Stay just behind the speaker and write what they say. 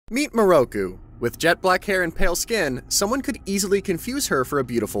Meet Moroku. With jet black hair and pale skin, someone could easily confuse her for a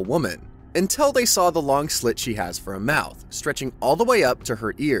beautiful woman, until they saw the long slit she has for a mouth, stretching all the way up to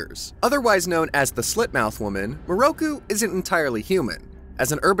her ears. Otherwise known as the slit mouth woman, Moroku isn't entirely human.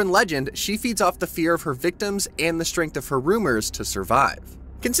 As an urban legend, she feeds off the fear of her victims and the strength of her rumors to survive.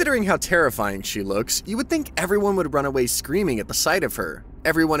 Considering how terrifying she looks, you would think everyone would run away screaming at the sight of her.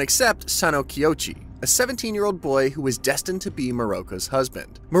 Everyone except Sano Kyochi, a 17-year-old boy who is destined to be Moroku's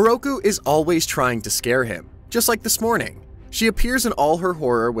husband. Moroku is always trying to scare him, just like this morning. She appears in all her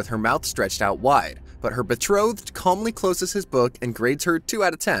horror with her mouth stretched out wide, but her betrothed calmly closes his book and grades her 2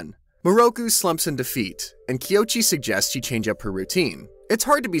 out of 10. Moroku slumps in defeat, and Kyochi suggests she change up her routine. It's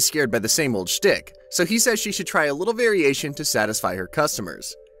hard to be scared by the same old shtick, so he says she should try a little variation to satisfy her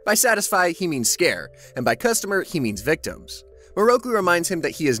customers. By satisfy, he means scare, and by customer, he means victims. Moroku reminds him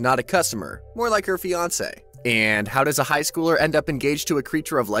that he is not a customer, more like her fiancé. And how does a high schooler end up engaged to a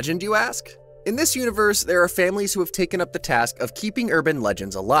creature of legend, you ask? In this universe, there are families who have taken up the task of keeping urban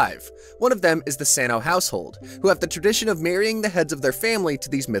legends alive. One of them is the Sano household, who have the tradition of marrying the heads of their family to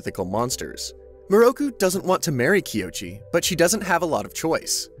these mythical monsters. Moroku doesn't want to marry Kyochi, but she doesn't have a lot of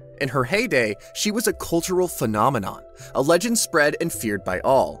choice. In her heyday, she was a cultural phenomenon, a legend spread and feared by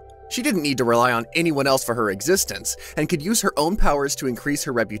all. She didn't need to rely on anyone else for her existence, and could use her own powers to increase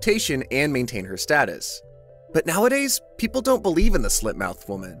her reputation and maintain her status. But nowadays, people don't believe in the slit-mouthed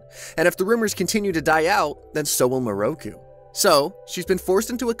woman, and if the rumors continue to die out, then so will Moroku. So, she's been forced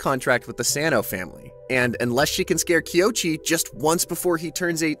into a contract with the Sano family, and unless she can scare Kyochi just once before he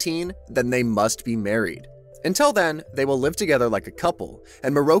turns 18, then they must be married. Until then, they will live together like a couple,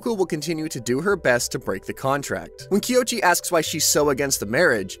 and Moroku will continue to do her best to break the contract. When Kyochi asks why she's so against the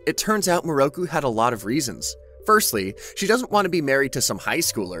marriage, it turns out Moroku had a lot of reasons. Firstly, she doesn't want to be married to some high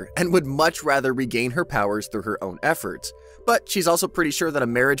schooler and would much rather regain her powers through her own efforts. But she's also pretty sure that a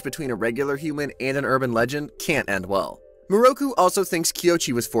marriage between a regular human and an urban legend can't end well. Moroku also thinks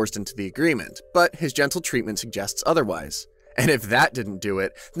Kyochi was forced into the agreement, but his gentle treatment suggests otherwise. And if that didn't do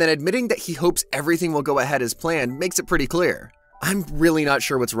it, then admitting that he hopes everything will go ahead as planned makes it pretty clear. I'm really not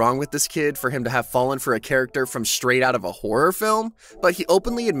sure what's wrong with this kid for him to have fallen for a character from straight out of a horror film, but he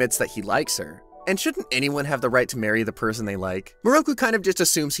openly admits that he likes her. And shouldn't anyone have the right to marry the person they like? Moroku kind of just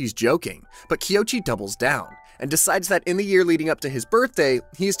assumes he's joking, but Kyochi doubles down, and decides that in the year leading up to his birthday,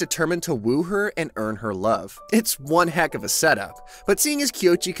 he is determined to woo her and earn her love. It's one heck of a setup, but seeing as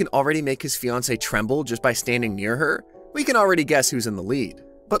Kyochi can already make his fiancé tremble just by standing near her, we can already guess who's in the lead.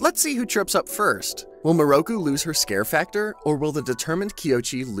 But let's see who trips up first. Will Moroku lose her scare factor, or will the determined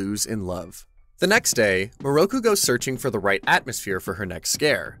Kyochi lose in love? The next day, Moroku goes searching for the right atmosphere for her next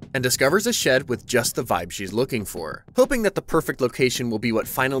scare, and discovers a shed with just the vibe she's looking for. Hoping that the perfect location will be what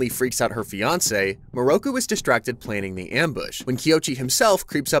finally freaks out her fiancé, Moroku is distracted planning the ambush, when Kyochi himself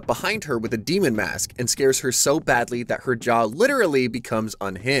creeps up behind her with a demon mask and scares her so badly that her jaw literally becomes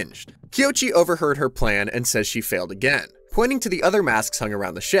unhinged. Kyochi overheard her plan and says she failed again, pointing to the other masks hung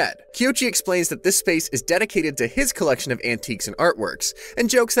around the shed. Kyochi explains that this space is dedicated to his collection of antiques and artworks, and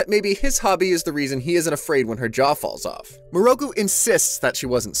jokes that maybe his hobby is the reason he isn't afraid when her jaw falls off. Moroku insists that she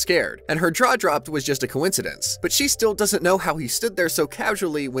wasn't scared, and her jaw dropped was just a coincidence, but she still doesn't know how he stood there so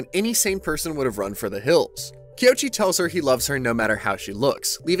casually when any sane person would have run for the hills. Kyochi tells her he loves her no matter how she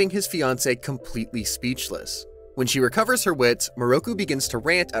looks, leaving his fiancé completely speechless. When she recovers her wits, Moroku begins to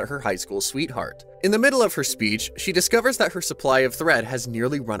rant at her high school sweetheart. In the middle of her speech, she discovers that her supply of thread has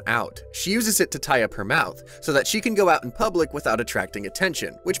nearly run out. She uses it to tie up her mouth, so that she can go out in public without attracting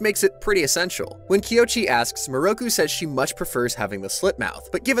attention, which makes it pretty essential. When Kyochi asks, Moroku says she much prefers having the slit mouth,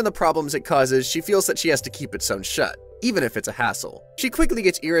 but given the problems it causes, she feels that she has to keep it sewn shut, even if it's a hassle. She quickly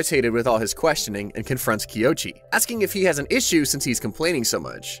gets irritated with all his questioning and confronts Kyochi, asking if he has an issue since he's complaining so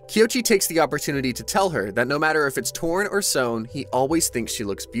much. Kyochi takes the opportunity to tell her that no matter if it's torn or sewn, he always thinks she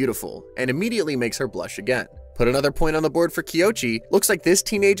looks beautiful, and immediately makes her blush again. Put another point on the board for Kyochi. Looks like this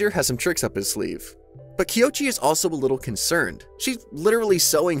teenager has some tricks up his sleeve. But Kyochi is also a little concerned. She's literally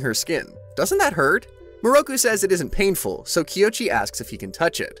sewing her skin. Doesn't that hurt? Moroku says it isn't painful, so Kyochi asks if he can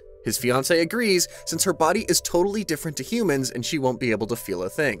touch it. His fiancé agrees, since her body is totally different to humans and she won't be able to feel a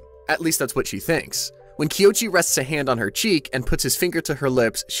thing. At least that's what she thinks. When Kyochi rests a hand on her cheek and puts his finger to her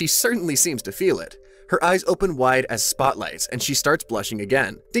lips, she certainly seems to feel it. Her eyes open wide as spotlights, and she starts blushing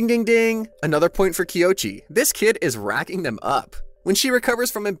again. Ding ding ding! Another point for Kyochi. This kid is racking them up. When she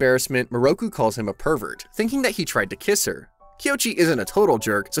recovers from embarrassment, Moroku calls him a pervert, thinking that he tried to kiss her. Kyochi isn't a total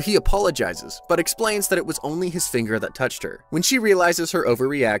jerk, so he apologizes, but explains that it was only his finger that touched her. When she realizes her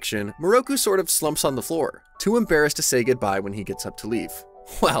overreaction, Moroku sort of slumps on the floor, too embarrassed to say goodbye when he gets up to leave.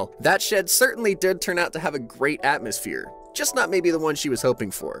 Well, that shed certainly did turn out to have a great atmosphere, just not maybe the one she was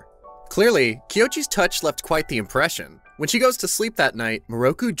hoping for. Clearly, Kyochi's touch left quite the impression. When she goes to sleep that night,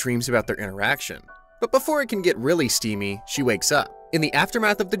 Moroku dreams about their interaction. But before it can get really steamy, she wakes up. In the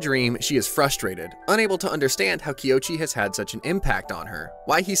aftermath of the dream, she is frustrated, unable to understand how Kyochi has had such an impact on her,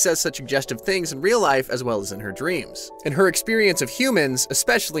 why he says such suggestive things in real life as well as in her dreams. In her experience of humans,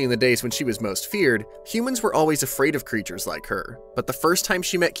 especially in the days when she was most feared, humans were always afraid of creatures like her. But the first time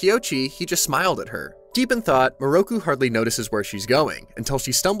she met Kyochi, he just smiled at her. Deep in thought, Moroku hardly notices where she's going, until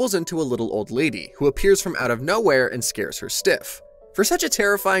she stumbles into a little old lady who appears from out of nowhere and scares her stiff. For such a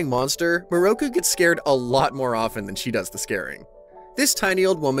terrifying monster, Moroku gets scared a lot more often than she does the scaring. This tiny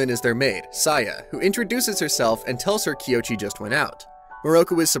old woman is their maid, Saya, who introduces herself and tells her Kyochi just went out.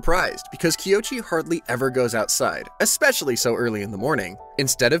 Moroku is surprised because Kyochi hardly ever goes outside, especially so early in the morning.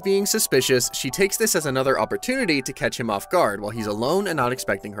 Instead of being suspicious, she takes this as another opportunity to catch him off guard while he's alone and not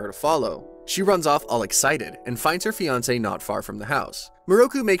expecting her to follow. She runs off all excited and finds her fiancé not far from the house.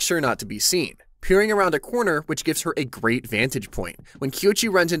 Moroku makes sure not to be seen, peering around a corner which gives her a great vantage point when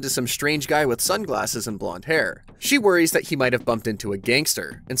Kyochi runs into some strange guy with sunglasses and blonde hair. She worries that he might have bumped into a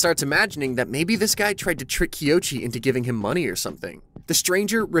gangster and starts imagining that maybe this guy tried to trick Kyochi into giving him money or something. The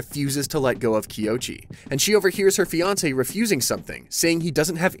stranger refuses to let go of Kyochi, and she overhears her fiancé refusing something, saying he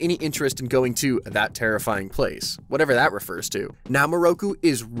doesn't have any interest in going to that terrifying place, whatever that refers to. Now Moroku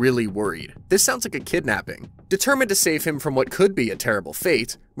is really worried. This sounds like a kidnapping. Determined to save him from what could be a terrible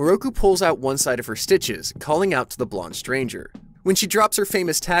fate, Moroku pulls out one side of her stitches, calling out to the blonde stranger. When she drops her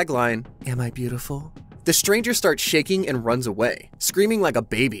famous tagline, "Am I beautiful?" the stranger starts shaking and runs away, screaming like a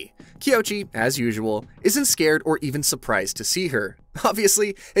baby. Kyochi, as usual, isn't scared or even surprised to see her.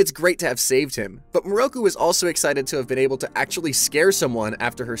 Obviously, it's great to have saved him, but Moroku is also excited to have been able to actually scare someone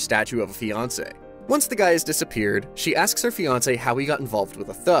after her statue of a fiancé. Once the guy has disappeared, she asks her fiancé how he got involved with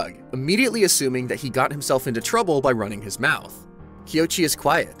a thug, immediately assuming that he got himself into trouble by running his mouth. Kyochi is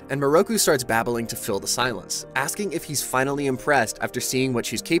quiet, and Moroku starts babbling to fill the silence, asking if he's finally impressed after seeing what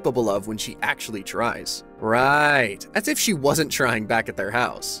she's capable of when she actually tries. Right, as if she wasn't trying back at their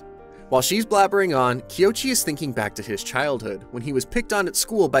house. While she's blabbering on, Kyochi is thinking back to his childhood, when he was picked on at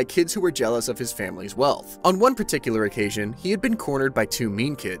school by kids who were jealous of his family's wealth. On one particular occasion, he had been cornered by two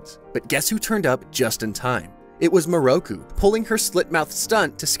mean kids, but guess who turned up just in time? It was Moroku, pulling her slit-mouthed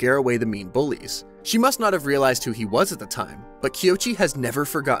stunt to scare away the mean bullies. She must not have realized who he was at the time, but Kyochi has never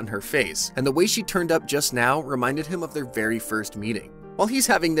forgotten her face, and the way she turned up just now reminded him of their very first meeting. While he's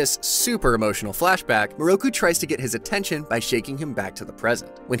having this super emotional flashback, Moroku tries to get his attention by shaking him back to the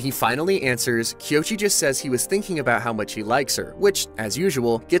present. When he finally answers, Kyochi just says he was thinking about how much he likes her, which, as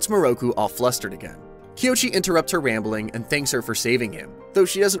usual, gets Moroku all flustered again. Kyochi interrupts her rambling and thanks her for saving him, though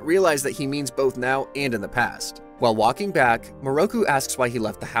she doesn't realize that he means both now and in the past. While walking back, Moroku asks why he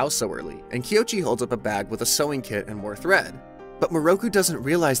left the house so early, and Kyochi holds up a bag with a sewing kit and more thread. But Moroku doesn't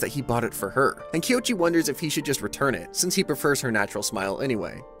realize that he bought it for her, and Kyochi wonders if he should just return it, since he prefers her natural smile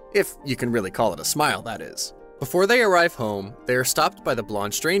anyway. If you can really call it a smile, that is. Before they arrive home, they are stopped by the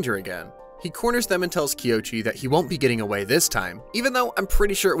blonde stranger again. He corners them and tells Kyochi that he won't be getting away this time, even though I'm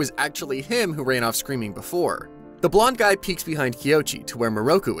pretty sure it was actually him who ran off screaming before. The blonde guy peeks behind Kyochi to where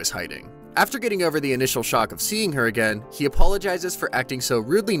Moroku is hiding. After getting over the initial shock of seeing her again, he apologizes for acting so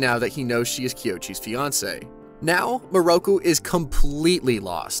rudely now that he knows she is Kyochi's fiancé. Now, Moroku is completely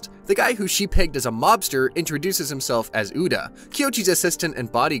lost. The guy who she pegged as a mobster introduces himself as Uda, Kyochi's assistant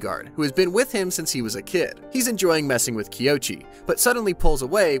and bodyguard, who has been with him since he was a kid. He's enjoying messing with Kyochi, but suddenly pulls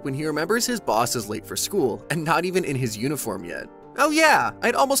away when he remembers his boss is late for school and not even in his uniform yet. Oh yeah,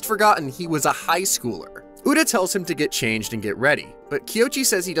 I'd almost forgotten he was a high schooler. Uda tells him to get changed and get ready, but Kyochi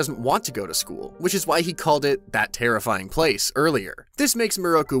says he doesn't want to go to school, which is why he called it that terrifying place earlier. This makes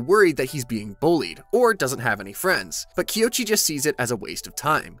Moroku worried that he's being bullied, or doesn't have any friends, but Kyochi just sees it as a waste of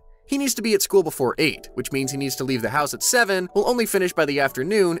time. He needs to be at school before 8, which means he needs to leave the house at 7, will only finish by the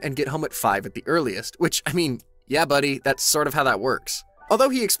afternoon, and get home at 5 at the earliest, which, I mean, yeah buddy, that's sort of how that works. Although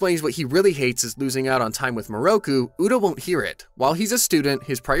he explains what he really hates is losing out on time with Moroku, Uda won't hear it. While he's a student,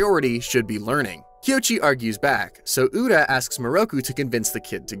 his priority should be learning. Kyochi argues back, so Uda asks Moroku to convince the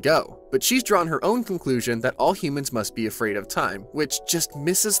kid to go, but she's drawn her own conclusion that all humans must be afraid of time, which just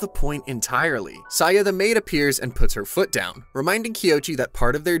misses the point entirely. Saya the maid appears and puts her foot down, reminding Kyochi that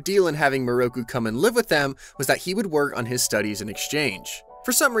part of their deal in having Moroku come and live with them was that he would work on his studies in exchange.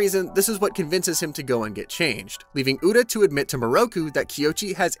 For some reason, this is what convinces him to go and get changed, leaving Uda to admit to Moroku that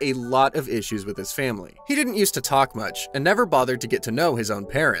Kyoichi has a lot of issues with his family. He didn't used to talk much, and never bothered to get to know his own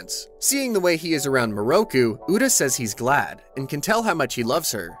parents. Seeing the way he is around Moroku, Uda says he's glad, and can tell how much he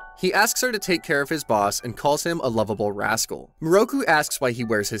loves her. He asks her to take care of his boss and calls him a lovable rascal. Moroku asks why he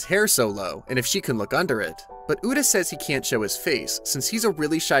wears his hair so low, and if she can look under it. But Uda says he can't show his face, since he's a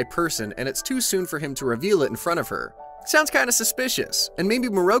really shy person and it's too soon for him to reveal it in front of her. Sounds kinda suspicious, and maybe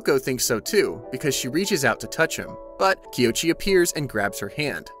Moroku thinks so too, because she reaches out to touch him. But Kyoichi appears and grabs her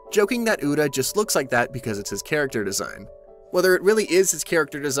hand, joking that Uda just looks like that because it's his character design. Whether it really is his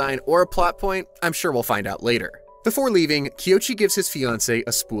character design or a plot point, I'm sure we'll find out later. Before leaving, Kyoichi gives his fiancée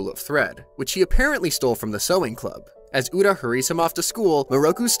a spool of thread, which he apparently stole from the sewing club. As Uda hurries him off to school,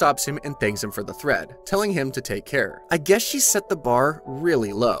 Moroku stops him and thanks him for the thread, telling him to take care. I guess she set the bar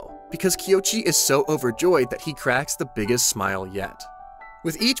really low, because Kyoichi is so overjoyed that he cracks the biggest smile yet.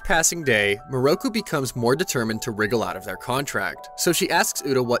 With each passing day, Moroku becomes more determined to wriggle out of their contract, so she asks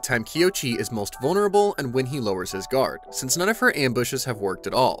Uda what time Kyoichi is most vulnerable and when he lowers his guard, since none of her ambushes have worked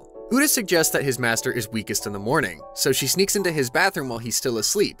at all. Uda suggests that his master is weakest in the morning, so she sneaks into his bathroom while he's still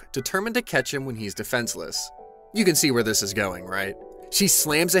asleep, determined to catch him when he's defenseless. You can see where this is going, right? She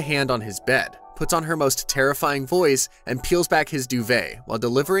slams a hand on his bed, puts on her most terrifying voice, and peels back his duvet while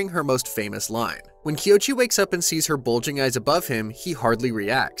delivering her most famous line. When Kyoichi wakes up and sees her bulging eyes above him, he hardly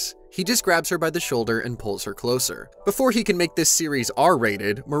reacts. He just grabs her by the shoulder and pulls her closer. Before he can make this series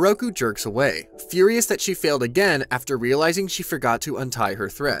R-rated, Moroku jerks away, furious that she failed again after realizing she forgot to untie her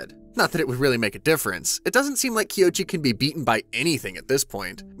thread. Not that it would really make a difference. It doesn't seem like Kyoichi can be beaten by anything at this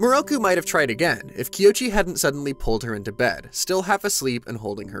point. Moroku might have tried again if Kyoichi hadn't suddenly pulled her into bed, still half asleep and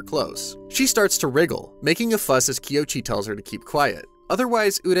holding her close. She starts to wriggle, making a fuss as Kyoichi tells her to keep quiet.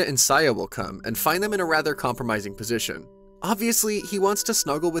 Otherwise, Uda and Saya will come and find them in a rather compromising position. Obviously, he wants to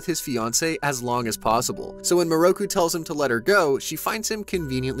snuggle with his fiancée as long as possible, so when Moroku tells him to let her go, she finds him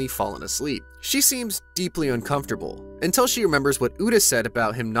conveniently fallen asleep. She seems deeply uncomfortable, until she remembers what Uda said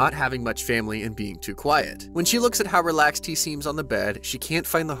about him not having much family and being too quiet. When she looks at how relaxed he seems on the bed, she can't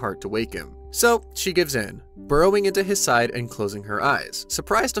find the heart to wake him. So, she gives in, burrowing into his side and closing her eyes,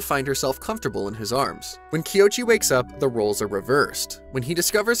 surprised to find herself comfortable in his arms. When Kyoichi wakes up, the roles are reversed. When he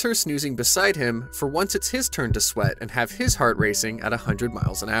discovers her snoozing beside him, for once it's his turn to sweat and have his heart racing at 100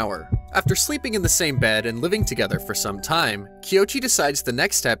 miles an hour. After sleeping in the same bed and living together for some time, Kyoichi decides the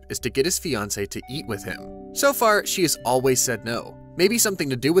next step is to get his fiancée to eat with him. So far, she has always said no. Maybe something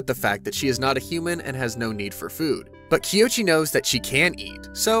to do with the fact that she is not a human and has no need for food. But Kyoichi knows that she can eat,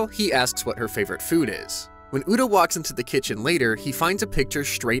 so he asks what her favorite food is. When Uda walks into the kitchen later, he finds a picture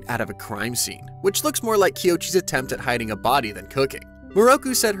straight out of a crime scene, which looks more like Kyoichi's attempt at hiding a body than cooking.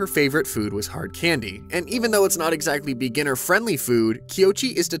 Moroku said her favorite food was hard candy, and even though it's not exactly beginner-friendly food,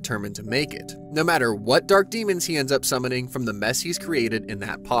 Kyoichi is determined to make it, no matter what dark demons he ends up summoning from the mess he's created in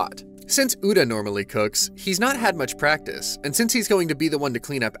that pot. Since Uda normally cooks, he's not had much practice, and since he's going to be the one to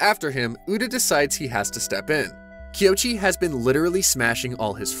clean up after him, Uda decides he has to step in. Kyoichi has been literally smashing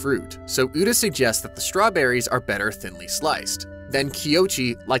all his fruit, so Uda suggests that the strawberries are better thinly sliced. Then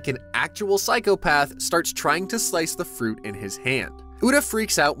Kyoichi, like an actual psychopath, starts trying to slice the fruit in his hand. Uda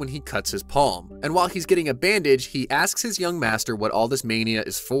freaks out when he cuts his palm, and while he's getting a bandage, he asks his young master what all this mania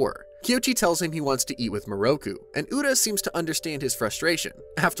is for. Kyoichi tells him he wants to eat with Moroku, and Uda seems to understand his frustration.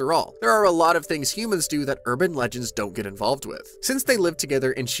 After all, there are a lot of things humans do that urban legends don't get involved with. Since they live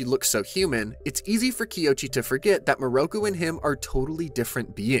together and she looks so human, it's easy for Kyoichi to forget that Moroku and him are totally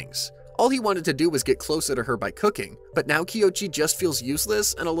different beings. All he wanted to do was get closer to her by cooking, but now Kyoichi just feels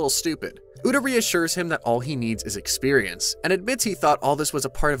useless and a little stupid. Uda reassures him that all he needs is experience, and admits he thought all this was a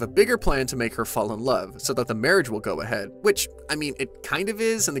part of a bigger plan to make her fall in love, so that the marriage will go ahead, which, I mean, it kind of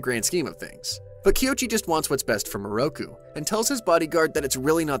is in the grand scheme of things. But Kyoichi just wants what's best for Moroku, and tells his bodyguard that it's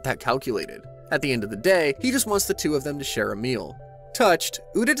really not that calculated. At the end of the day, he just wants the two of them to share a meal. Touched,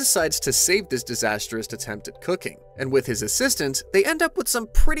 Uda decides to save this disastrous attempt at cooking, and with his assistance, they end up with some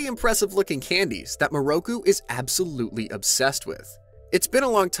pretty impressive looking candies that Moroku is absolutely obsessed with. It's been a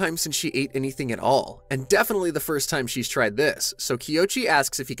long time since she ate anything at all, and definitely the first time she's tried this, so Kyoichi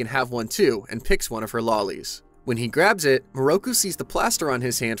asks if he can have one too and picks one of her lollies. When he grabs it, Moroku sees the plaster on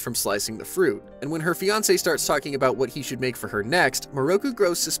his hand from slicing the fruit, and when her fiancé starts talking about what he should make for her next, Moroku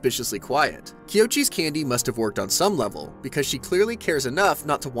grows suspiciously quiet. Kyoichi's candy must have worked on some level, because she clearly cares enough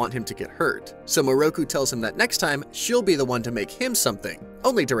not to want him to get hurt, so Moroku tells him that next time, she'll be the one to make him something,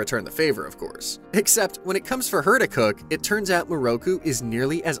 only to return the favor, of course. Except, when it comes for her to cook, it turns out Moroku is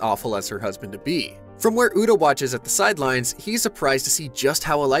nearly as awful as her husband-to-be. From where Uda watches at the sidelines, he's surprised to see just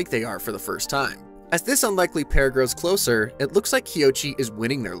how alike they are for the first time. As this unlikely pair grows closer, it looks like Kyochi is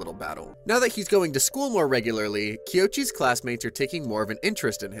winning their little battle. Now that he's going to school more regularly, Kyochi's classmates are taking more of an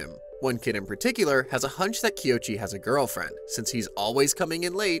interest in him. One kid in particular has a hunch that Kyochi has a girlfriend, since he's always coming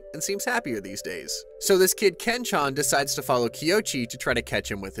in late and seems happier these days. So this kid Ken-chan decides to follow Kyochi to try to catch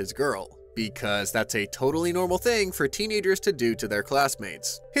him with his girl, because that's a totally normal thing for teenagers to do to their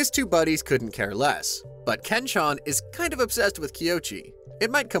classmates. His two buddies couldn't care less, but Ken-chan is kind of obsessed with Kyochi. It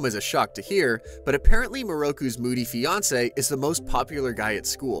might come as a shock to hear, but apparently Moroku's moody fiancé is the most popular guy at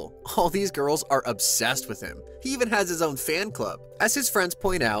school. All these girls are obsessed with him. He even has his own fan club. As his friends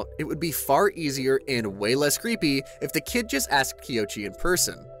point out, it would be far easier and way less creepy if the kid just asked Kyochi in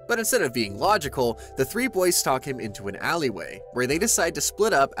person. But instead of being logical, the three boys stalk him into an alleyway, where they decide to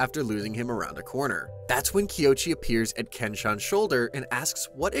split up after losing him around a corner. That's when Kyochi appears at Ken-chan's shoulder and asks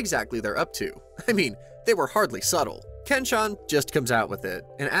what exactly they're up to. I mean, they were hardly subtle. Ken-chan just comes out with it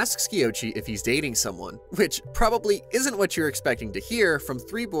and asks Kyochi if he's dating someone, which probably isn't what you're expecting to hear from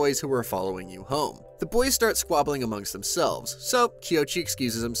three boys who are following you home. The boys start squabbling amongst themselves, so Kyochi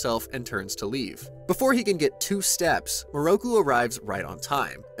excuses himself and turns to leave. Before he can get 2 steps, Moroku arrives right on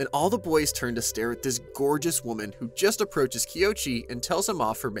time, and all the boys turn to stare at this gorgeous woman who just approaches Kyochi and tells him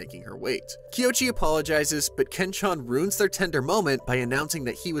off for making her wait. Kyochi apologizes, but Ken-chan ruins their tender moment by announcing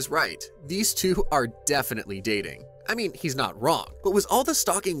that he was right. These two are definitely dating. I mean, he's not wrong, but was all the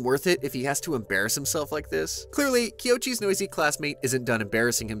stalking worth it if he has to embarrass himself like this? Clearly, Kyochi's noisy classmate isn't done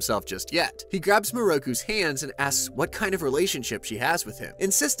embarrassing himself just yet. He grabs Moroku's hands and asks what kind of relationship she has with him,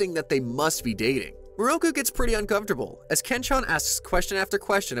 insisting that they must be dating. Moroku gets pretty uncomfortable, as Ken-chan asks question after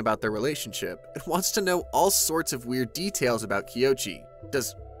question about their relationship and wants to know all sorts of weird details about Kyochi.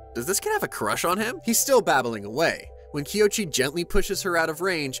 Does this kid have a crush on him? He's still babbling away, when Kyochi gently pushes her out of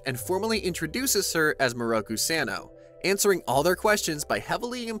range and formally introduces her as Moroku Sano, answering all their questions by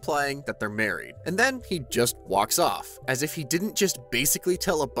heavily implying that they're married. And then he just walks off, as if he didn't just basically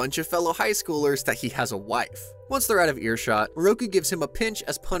tell a bunch of fellow high schoolers that he has a wife. Once they're out of earshot, Moroku gives him a pinch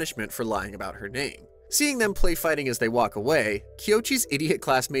as punishment for lying about her name. Seeing them play fighting as they walk away, Kyochi's idiot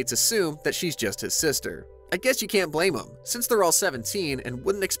classmates assume that she's just his sister. I guess you can't blame them, since they're all 17 and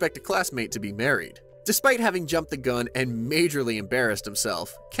wouldn't expect a classmate to be married. Despite having jumped the gun and majorly embarrassed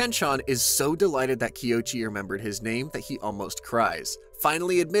himself, Ken-chan is so delighted that Kyochi remembered his name that he almost cries,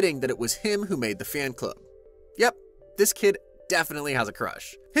 finally admitting that it was him who made the fan club. Yep, this kid definitely has a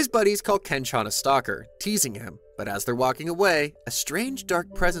crush. His buddies call Ken-chan a stalker, teasing him, but as they're walking away, a strange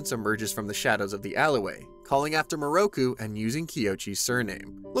dark presence emerges from the shadows of the alleyway, calling after Moroku and using Kyochi's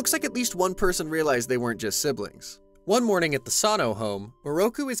surname. Looks like at least one person realized they weren't just siblings. One morning at the Sano home,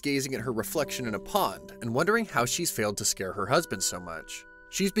 Moroku is gazing at her reflection in a pond and wondering how she's failed to scare her husband so much.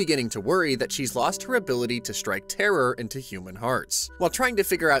 She's beginning to worry that she's lost her ability to strike terror into human hearts. While trying to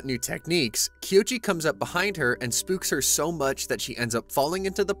figure out new techniques, Kyochi comes up behind her and spooks her so much that she ends up falling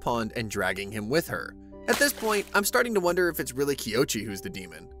into the pond and dragging him with her. At this point, I'm starting to wonder if it's really Kyochi who's the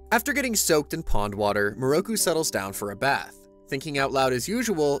demon. After getting soaked in pond water, Moroku settles down for a bath. Thinking out loud as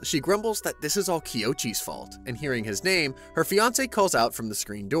usual, she grumbles that this is all Kyochi's fault, and hearing his name, her fiancé calls out from the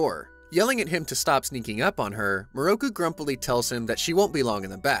screen door. Yelling at him to stop sneaking up on her, Moroku grumpily tells him that she won't be long in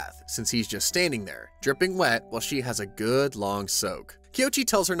the bath, since he's just standing there, dripping wet while she has a good long soak. Kyochi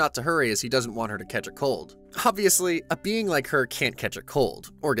tells her not to hurry as he doesn't want her to catch a cold. Obviously, a being like her can't catch a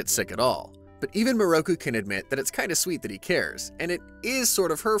cold, or get sick at all. But even Moroku can admit that it's kinda sweet that he cares, and it is sort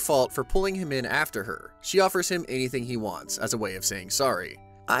of her fault for pulling him in after her. She offers him anything he wants as a way of saying sorry.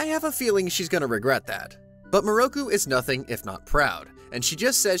 I have a feeling she's gonna regret that. But Moroku is nothing if not proud, and she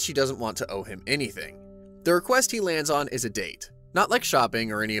just says she doesn't want to owe him anything. The request he lands on is a date. Not like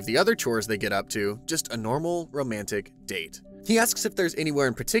shopping or any of the other chores they get up to, just a normal, romantic date. He asks if there's anywhere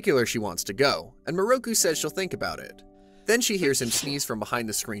in particular she wants to go, and Moroku says she'll think about it. Then she hears him sneeze from behind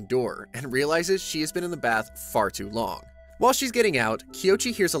the screen door and realizes she has been in the bath far too long. While she's getting out,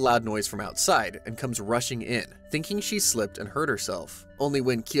 Kyochi hears a loud noise from outside and comes rushing in, thinking she slipped and hurt herself. Only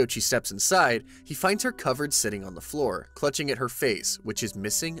when Kyochi steps inside, he finds her covered sitting on the floor, clutching at her face, which is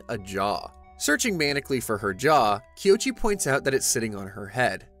missing a jaw. Searching manically for her jaw, Kyochi points out that it's sitting on her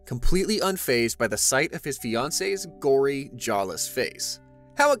head, completely unfazed by the sight of his fiancé's gory, jawless face.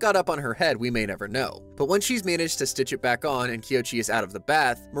 How it got up on her head we may never know, but when she's managed to stitch it back on and Kyochi is out of the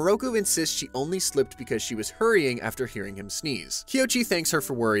bath, Moroku insists she only slipped because she was hurrying after hearing him sneeze. Kyochi thanks her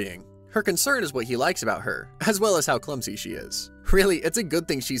for worrying. Her concern is what he likes about her, as well as how clumsy she is. Really, it's a good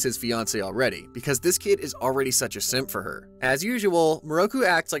thing she's his fiancé already, because this kid is already such a simp for her. As usual, Moroku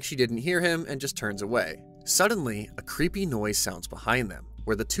acts like she didn't hear him and just turns away. Suddenly, a creepy noise sounds behind them,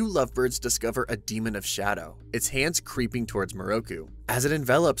 where the two lovebirds discover a demon of shadow, its hands creeping towards Moroku. As it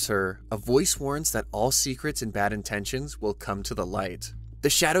envelops her, a voice warns that all secrets and bad intentions will come to the light. The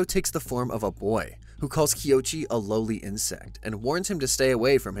shadow takes the form of a boy, who calls Kyochi a lowly insect and warns him to stay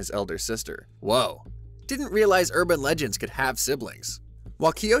away from his elder sister. Whoa. Didn't realize urban legends could have siblings.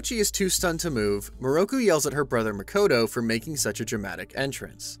 While Kyochi is too stunned to move, Moroku yells at her brother Makoto for making such a dramatic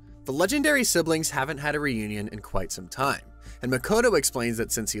entrance. The legendary siblings haven't had a reunion in quite some time, and Makoto explains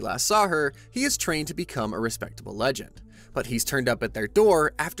that since he last saw her, he is trained to become a respectable legend. But he's turned up at their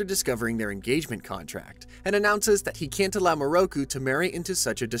door after discovering their engagement contract, and announces that he can't allow Moroku to marry into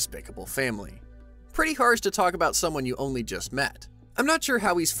such a despicable family. Pretty harsh to talk about someone you only just met. I'm not sure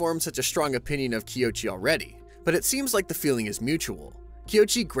how he's formed such a strong opinion of Kyochi already, but it seems like the feeling is mutual.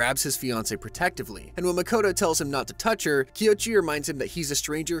 Kyochi grabs his fiancée protectively, and when Makoto tells him not to touch her, Kyochi reminds him that he's a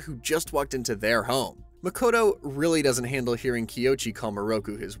stranger who just walked into their home. Makoto really doesn't handle hearing Kyochi call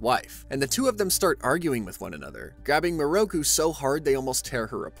Moroku his wife, and the two of them start arguing with one another, grabbing Moroku so hard they almost tear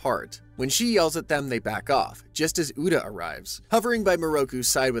her apart. When she yells at them, they back off, just as Uda arrives. Hovering by Moroku's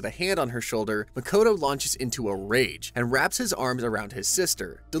side with a hand on her shoulder, Makoto launches into a rage and wraps his arms around his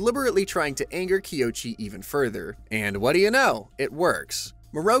sister, deliberately trying to anger Kyochi even further. And what do you know? It works.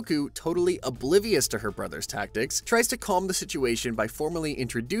 Moroku, totally oblivious to her brother's tactics, tries to calm the situation by formally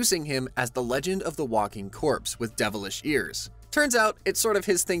introducing him as the legend of the walking corpse with devilish ears. Turns out, it's sort of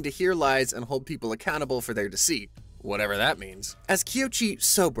his thing to hear lies and hold people accountable for their deceit. Whatever that means. As Kyochi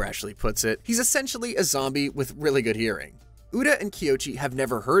so brashly puts it, he's essentially a zombie with really good hearing. Uda and Kyochi have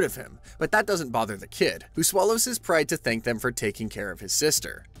never heard of him, but that doesn't bother the kid, who swallows his pride to thank them for taking care of his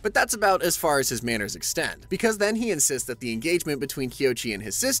sister. But that's about as far as his manners extend, because then he insists that the engagement between Kyochi and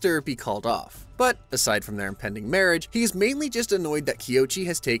his sister be called off. But aside from their impending marriage, he's mainly just annoyed that Kyochi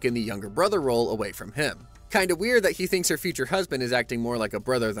has taken the younger brother role away from him. Kinda weird that he thinks her future husband is acting more like a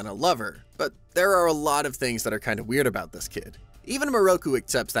brother than a lover, but there are a lot of things that are kinda weird about this kid. Even Moroku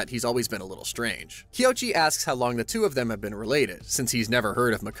accepts that he's always been a little strange. Kyochi asks how long the two of them have been related, since he's never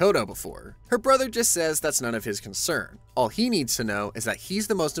heard of Makoto before. Her brother just says that's none of his concern. All he needs to know is that he's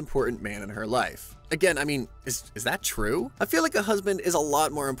the most important man in her life. Again, I mean, is that true? I feel like a husband is a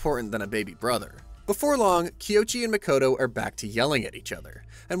lot more important than a baby brother. Before long, Kyochi and Makoto are back to yelling at each other,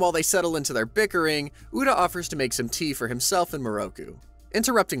 and while they settle into their bickering, Uda offers to make some tea for himself and Moroku.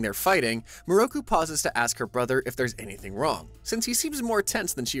 Interrupting their fighting, Moroku pauses to ask her brother if there's anything wrong, since he seems more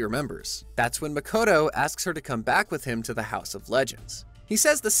tense than she remembers. That's when Makoto asks her to come back with him to the House of Legends. He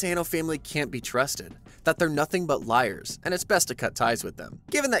says the Sano family can't be trusted, that they're nothing but liars, and it's best to cut ties with them.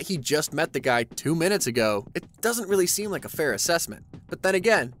 Given that he just met the guy 2 minutes ago, it doesn't really seem like a fair assessment. But then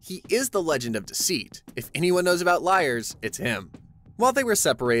again, he is the legend of deceit. If anyone knows about liars, it's him. While they were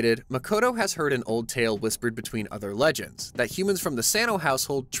separated, Makoto has heard an old tale whispered between other legends, that humans from the Sano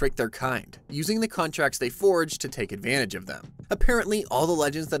household trick their kind, using the contracts they forged to take advantage of them. Apparently, all the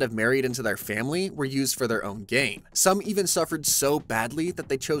legends that have married into their family were used for their own gain. Some even suffered so badly that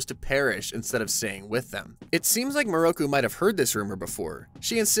they chose to perish instead of staying with them. It seems like Moroku might have heard this rumor before.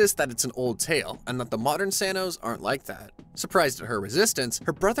 She insists that it's an old tale, and that the modern Sanos aren't like that. Surprised at her resistance,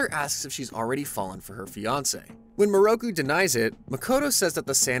 her brother asks if she's already fallen for her fiancé. When Moroku denies it, Makoto says that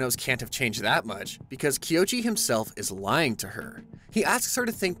the Sanos can't have changed that much because Kyochi himself is lying to her. He asks her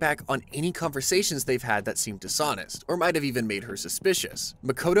to think back on any conversations they've had that seemed dishonest, or might have even made her suspicious.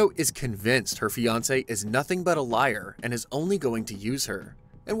 Makoto is convinced her fiancé is nothing but a liar and is only going to use her.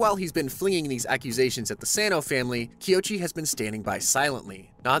 And while he's been flinging these accusations at the Sano family, Kyochi has been standing by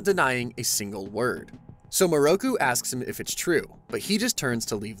silently, not denying a single word. So Moroku asks him if it's true, but he just turns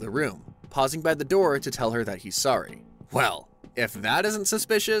to leave the room, pausing by the door to tell her that he's sorry. Well, if that isn't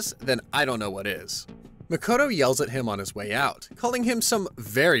suspicious, then I don't know what is. Makoto yells at him on his way out, calling him some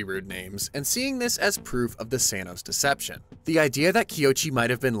very rude names and seeing this as proof of the Sano's deception. The idea that Kyochi might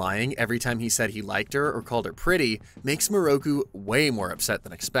have been lying every time he said he liked her or called her pretty makes Moroku way more upset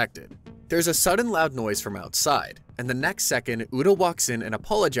than expected. There's a sudden loud noise from outside, and the next second, Uda walks in and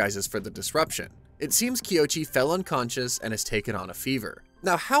apologizes for the disruption. It seems Kyochi fell unconscious and has taken on a fever.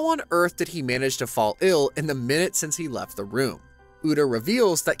 Now, how on earth did he manage to fall ill in the minute since he left the room? Uda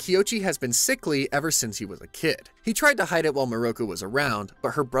reveals that Kyochi has been sickly ever since he was a kid. He tried to hide it while Moroku was around,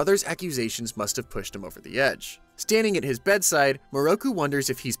 but her brother's accusations must have pushed him over the edge. Standing at his bedside, Moroku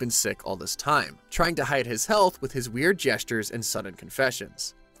wonders if he's been sick all this time, trying to hide his health with his weird gestures and sudden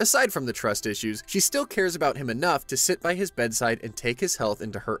confessions. Aside from the trust issues, she still cares about him enough to sit by his bedside and take his health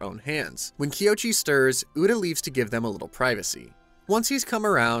into her own hands. When Kyochi stirs, Uda leaves to give them a little privacy. Once he's come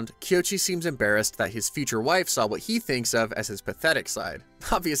around, Kyochi seems embarrassed that his future wife saw what he thinks of as his pathetic side.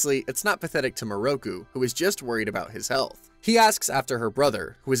 Obviously, it's not pathetic to Moroku, who is just worried about his health. He asks after her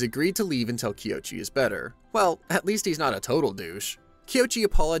brother, who has agreed to leave until Kyochi is better. Well, at least he's not a total douche. Kyochi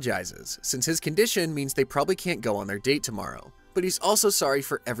apologizes, since his condition means they probably can't go on their date tomorrow. But he's also sorry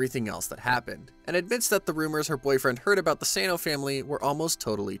for everything else that happened, and admits that the rumors her boyfriend heard about the Sano family were almost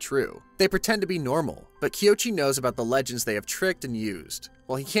totally true. They pretend to be normal, but Kyochi knows about the legends they have tricked and used.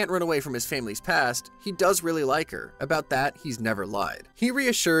 While he can't run away from his family's past, he does really like her. About that, he's never lied. He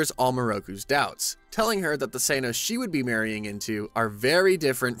reassures all Miroku's doubts, telling her that the Sanos she would be marrying into are very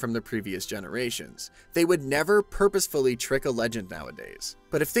different from the previous generations. They would never purposefully trick a legend nowadays.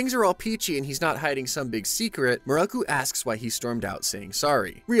 But if things are all peachy and he's not hiding some big secret, Miroku asks why he stormed out saying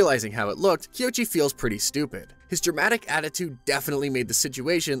sorry. Realizing how it looked, Kyochi feels pretty stupid. His dramatic attitude definitely made the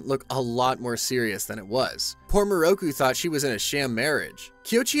situation look a lot more serious than it was. Poor Miroku thought she was in a sham marriage.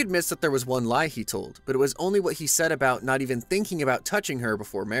 Kyochi admits that there was one lie he told, but it was only what he said about not even thinking about touching her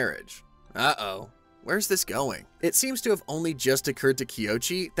before marriage. Uh-oh. Where's this going? It seems to have only just occurred to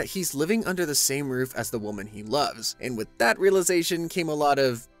Kyochi that he's living under the same roof as the woman he loves, and with that realization came a lot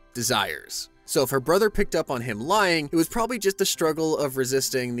of desires. So if her brother picked up on him lying, it was probably just the struggle of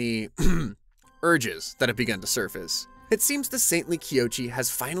resisting the urges that have begun to surface. It seems the saintly Kyochi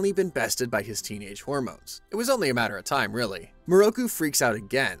has finally been bested by his teenage hormones. It was only a matter of time, really. Miroku freaks out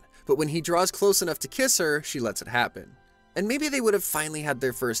again, but when he draws close enough to kiss her, she lets it happen. And maybe they would have finally had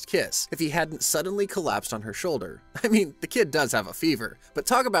their first kiss if he hadn't suddenly collapsed on her shoulder. I mean, the kid does have a fever, but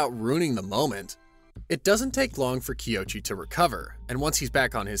talk about ruining the moment. It doesn't take long for Kyochi to recover, and once he's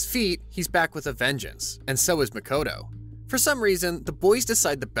back on his feet, he's back with a vengeance, and so is Makoto. For some reason, the boys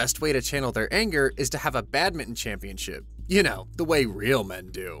decide the best way to channel their anger is to have a badminton championship. You know, the way real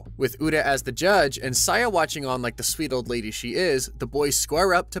men do. With Uda as the judge and Saya watching on like the sweet old lady she is, the boys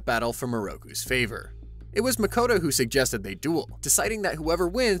square up to battle for Miroku's favor. It was Makoto who suggested they duel, deciding that whoever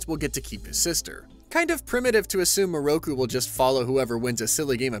wins will get to keep his sister. Kind of primitive to assume Miroku will just follow whoever wins a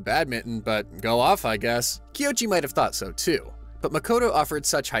silly game of badminton, but go off, I guess. Kyochi might have thought so too, but Makoto offered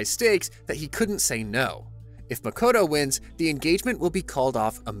such high stakes that he couldn't say no. If Makoto wins, the engagement will be called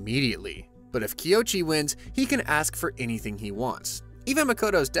off immediately, but if Kyochi wins, he can ask for anything he wants. Even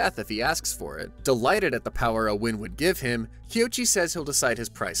Makoto's death if he asks for it. Delighted at the power a win would give him, Kyochi says he'll decide his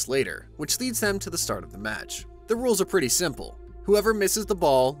price later, which leads them to the start of the match. The rules are pretty simple. Whoever misses the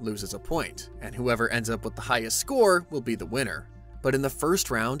ball loses a point, and whoever ends up with the highest score will be the winner. But in the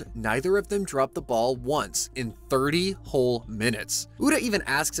first round, neither of them dropped the ball once in 30 whole minutes. Uda even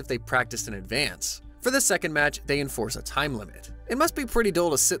asks if they practiced in advance. For the second match, they enforce a time limit. It must be pretty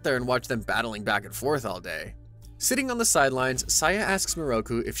dull to sit there and watch them battling back and forth all day. Sitting on the sidelines, Saya asks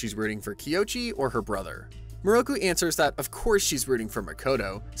Miroku if she's rooting for Kyochi or her brother. Miroku answers that of course she's rooting for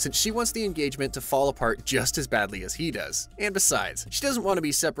Makoto, since she wants the engagement to fall apart just as badly as he does. And besides, she doesn't want to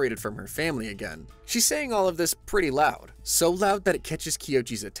be separated from her family again. She's saying all of this pretty loud, so loud that it catches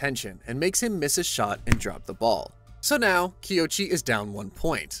Kyochi's attention and makes him miss a shot and drop the ball. So now, Kyochi is down 1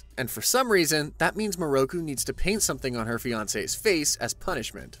 point, and for some reason, that means Miroku needs to paint something on her fiancé's face as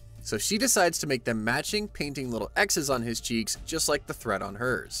punishment. So she decides to make them matching, painting little X's on his cheeks just like the thread on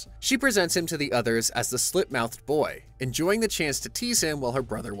hers. She presents him to the others as the slit-mouthed boy, enjoying the chance to tease him while her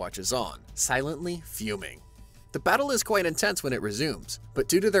brother watches on, silently fuming. The battle is quite intense when it resumes, but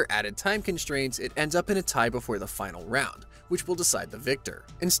due to their added time constraints, it ends up in a tie before the final round, which will decide the victor.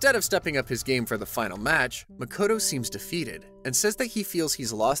 Instead of stepping up his game for the final match, Makoto seems defeated and says that he feels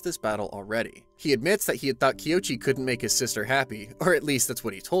he's lost this battle already. He admits that he had thought Kyochi couldn't make his sister happy, or at least that's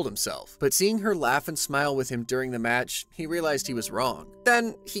what he told himself. But seeing her laugh and smile with him during the match, he realized he was wrong.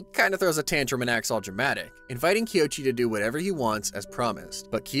 Then, he kinda throws a tantrum and acts all dramatic, inviting Kyochi to do whatever he wants as promised.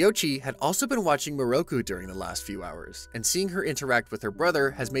 But Kyochi had also been watching Miroku during the last few hours, and seeing her interact with her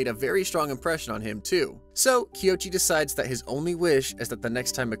brother has made a very strong impression on him too. So, Kyochi decides that his only wish is that the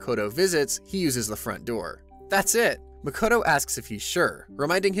next time Makoto visits, he uses the front door. That's it. Makoto asks if he's sure,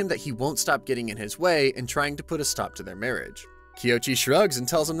 reminding him that he won't stop getting in his way and trying to put a stop to their marriage. Kyochi shrugs and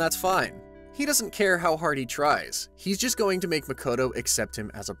tells him that's fine. He doesn't care how hard he tries, he's just going to make Makoto accept him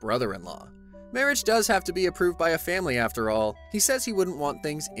as a brother-in-law. Marriage does have to be approved by a family after all. He says he wouldn't want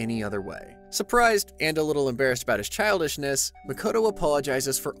things any other way. Surprised and a little embarrassed about his childishness, Makoto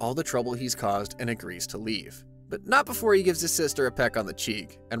apologizes for all the trouble he's caused and agrees to leave. But not before he gives his sister a peck on the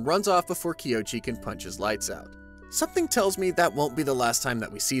cheek, and runs off before Kyochi can punch his lights out. Something tells me that won't be the last time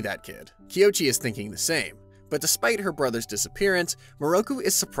that we see that kid. Kyochi is thinking the same, but despite her brother's disappearance, Miroku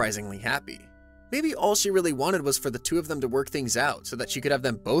is surprisingly happy. Maybe all she really wanted was for the two of them to work things out so that she could have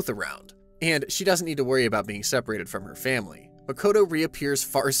them both around. And she doesn't need to worry about being separated from her family. Makoto reappears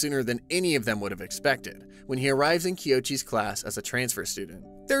far sooner than any of them would have expected when he arrives in Kyochi's class as a transfer student.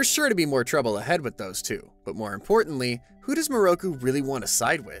 There's sure to be more trouble ahead with those two, but more importantly, who does Moroku really want to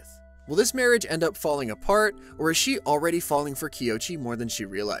side with? Will this marriage end up falling apart, or is she already falling for Kyochi more than she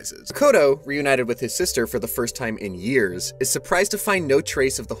realizes? Makoto, reunited with his sister for the first time in years, is surprised to find no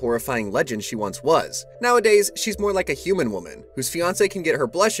trace of the horrifying legend she once was. Nowadays, she's more like a human woman, whose fiancé can get her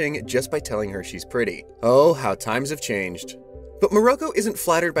blushing just by telling her she's pretty. Oh, how times have changed. But Moroku isn't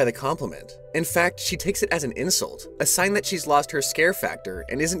flattered by the compliment. In fact, she takes it as an insult, a sign that she's lost her scare factor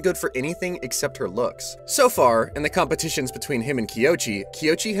and isn't good for anything except her looks. So far, in the competitions between him and Kyochi,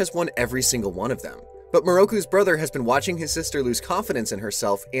 Kyochi has won every single one of them. But Moroku's brother has been watching his sister lose confidence in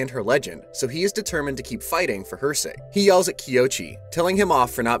herself and her legend, so he is determined to keep fighting for her sake. He yells at Kyochi, telling him off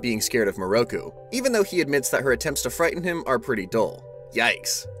for not being scared of Moroku, even though he admits that her attempts to frighten him are pretty dull.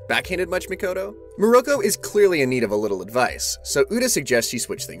 Yikes. Backhanded much, Mikoto? Moroku is clearly in need of a little advice, so Uda suggests she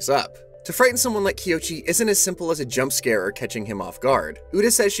switch things up. To frighten someone like Kyochi isn't as simple as a jump scare or catching him off guard.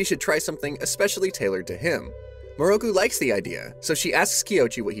 Uda says she should try something especially tailored to him. Moroku likes the idea, so she asks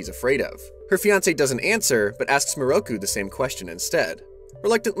Kyochi what he's afraid of. Her fiancé doesn't answer, but asks Moroku the same question instead.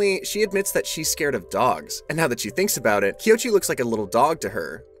 Reluctantly, she admits that she's scared of dogs, and now that she thinks about it, Kyochi looks like a little dog to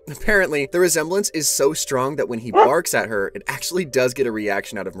her. Apparently, the resemblance is so strong that when he barks at her, it actually does get a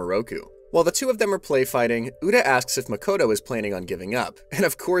reaction out of Moroku. While the two of them are play fighting, Uda asks if Makoto is planning on giving up, and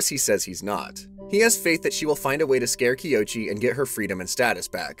of course he says he's not. He has faith that she will find a way to scare Kyochi and get her freedom and status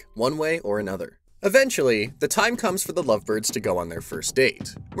back, one way or another. Eventually, the time comes for the lovebirds to go on their first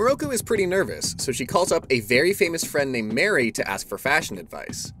date. Moroku is pretty nervous, so she calls up a very famous friend named Mary to ask for fashion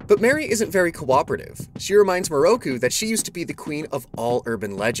advice. But Mary isn't very cooperative. She reminds Moroku that she used to be the queen of all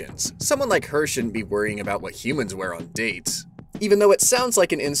urban legends. Someone like her shouldn't be worrying about what humans wear on dates. Even though it sounds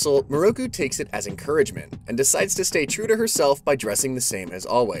like an insult, Moroku takes it as encouragement and decides to stay true to herself by dressing the same as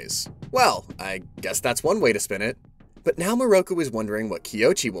always. Well, I guess that's one way to spin it. But now Moroku is wondering what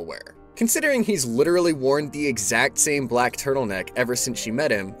Kyochi will wear. Considering he's literally worn the exact same black turtleneck ever since she met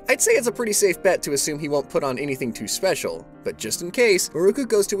him, I'd say it's a pretty safe bet to assume he won't put on anything too special. But just in case, Moroku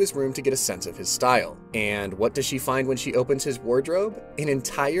goes to his room to get a sense of his style. And what does she find when she opens his wardrobe? An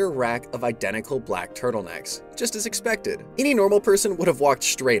entire rack of identical black turtlenecks, just as expected. Any normal person would have walked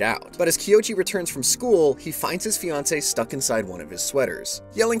straight out. But as Kyochi returns from school, he finds his fiancé stuck inside one of his sweaters.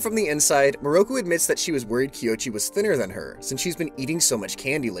 Yelling from the inside, Moroku admits that she was worried Kyochi was thinner than her, since she's been eating so much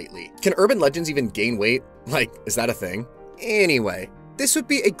candy lately. Can urban legends even gain weight? Like, is that a thing? Anyway, this would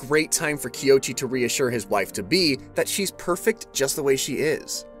be a great time for Kyochi to reassure his wife-to-be that she's perfect just the way she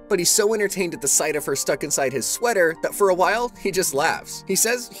is. But he's so entertained at the sight of her stuck inside his sweater that for a while, he just laughs. He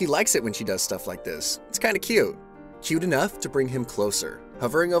says he likes it when she does stuff like this. It's kinda cute. Cute enough to bring him closer,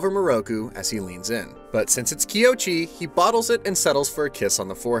 hovering over Moroku as he leans in. But since it's Kyochi, he bottles it and settles for a kiss on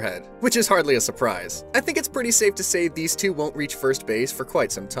the forehead, which is hardly a surprise. I think it's pretty safe to say these two won't reach first base for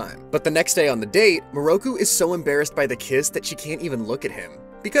quite some time. But the next day on the date, Moroku is so embarrassed by the kiss that she can't even look at him.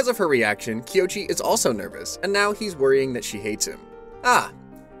 Because of her reaction, Kyochi is also nervous, and now he's worrying that she hates him. Ah,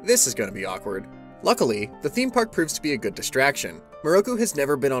 this is gonna be awkward. Luckily, the theme park proves to be a good distraction. Moroku has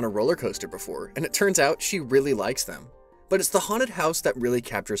never been on a roller coaster before, and it turns out she really likes them. But it's the haunted house that really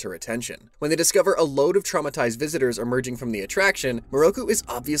captures her attention. When they discover a load of traumatized visitors emerging from the attraction, Moroku is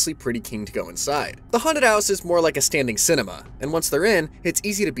obviously pretty keen to go inside. The haunted house is more like a standing cinema, and once they're in, it's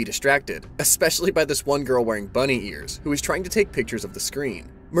easy to be distracted, especially by this one girl wearing bunny ears, who is trying to take pictures of the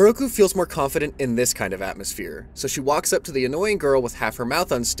screen. Moroku feels more confident in this kind of atmosphere, so she walks up to the annoying girl with half her mouth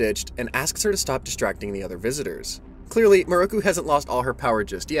unstitched and asks her to stop distracting the other visitors. Clearly, Moroku hasn't lost all her power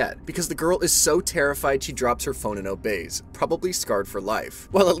just yet, because the girl is so terrified she drops her phone and obeys, probably scarred for life.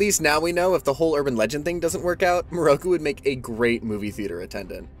 Well, at least now we know if the whole urban legend thing doesn't work out, Moroku would make a great movie theater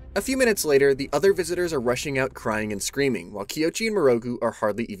attendant. A few minutes later, the other visitors are rushing out crying and screaming, while Kyochi and Moroku are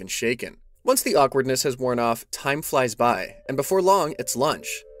hardly even shaken. Once the awkwardness has worn off, time flies by, and before long, it's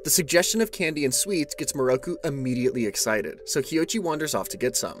lunch. The suggestion of candy and sweets gets Moroku immediately excited, so Kyochi wanders off to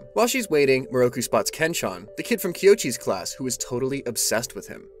get some. While she's waiting, Moroku spots Kenshan, the kid from Kyochi's class who is totally obsessed with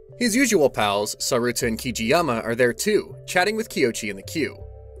him. His usual pals, Saruta and Kijiyama, are there too, chatting with Kyochi in the queue.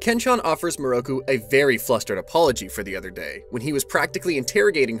 Kenshan offers Moroku a very flustered apology for the other day, when he was practically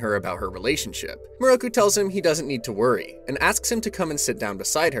interrogating her about her relationship. Moroku tells him he doesn't need to worry, and asks him to come and sit down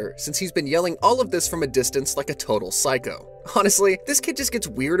beside her, since he's been yelling all of this from a distance like a total psycho. Honestly, this kid just gets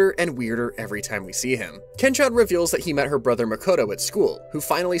weirder and weirder every time we see him. Kenshan reveals that he met her brother Makoto at school, who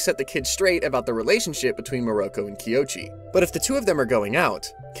finally set the kid straight about the relationship between Moroku and Kyochi. But if the two of them are going out,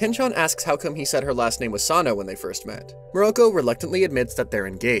 Kenshan asks how come he said her last name was Sano when they first met. Moroku reluctantly admits that they're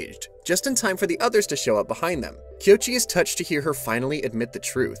engaged, just in time for the others to show up behind them. Kyochi is touched to hear her finally admit the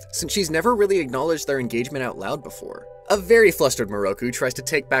truth, since she's never really acknowledged their engagement out loud before. A very flustered Moroku tries to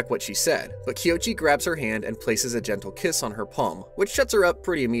take back what she said, but Kyochi grabs her hand and places a gentle kiss on her palm, which shuts her up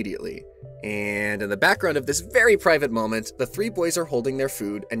pretty immediately. And in the background of this very private moment, the three boys are holding their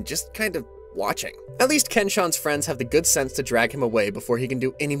food and just kind of watching. At least Kenshan's friends have the good sense to drag him away before he can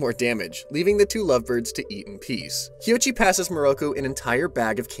do any more damage, leaving the two lovebirds to eat in peace. Kyochi passes Moroku an entire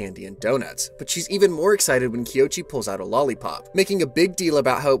bag of candy and donuts, but she's even more excited when Kyochi pulls out a lollipop, making a big deal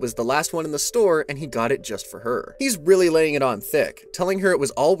about how it was the last one in the store and he got it just for her. He's really laying it on thick, telling her it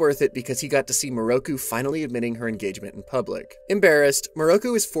was all worth it because he got to see Moroku finally admitting her engagement in public. Embarrassed,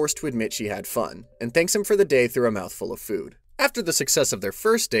 Moroku is forced to admit she had fun, and thanks him for the day through a mouthful of food. After the success of their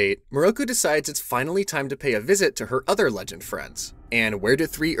first date, Moroku decides it's finally time to pay a visit to her other legend friends. And where do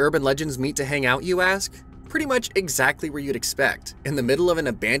three urban legends meet to hang out, you ask? Pretty much exactly where you'd expect, in the middle of an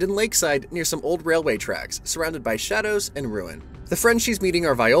abandoned lakeside near some old railway tracks, surrounded by shadows and ruin. The friends she's meeting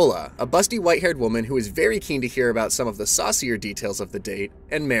are Viola, a busty white-haired woman who is very keen to hear about some of the saucier details of the date,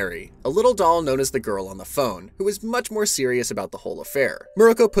 and Mary, a little doll known as the girl on the phone, who is much more serious about the whole affair.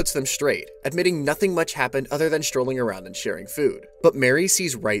 Moroku puts them straight, admitting nothing much happened other than strolling around and sharing food. But Mary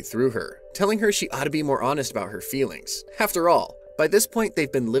sees right through her, telling her she ought to be more honest about her feelings. After all, by this point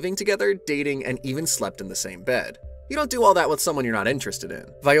they've been living together, dating, and even slept in the same bed. You don't do all that with someone you're not interested in.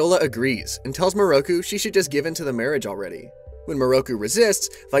 Viola agrees, and tells Moroku she should just give in to the marriage already. When Moroku resists,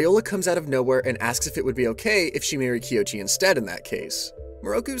 Viola comes out of nowhere and asks if it would be okay if she married Kyochi instead in that case.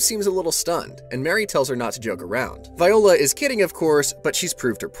 Moroku seems a little stunned, and Mary tells her not to joke around. Viola is kidding, of course, but she's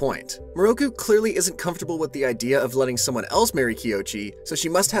proved her point. Moroku clearly isn't comfortable with the idea of letting someone else marry Kyochi, so she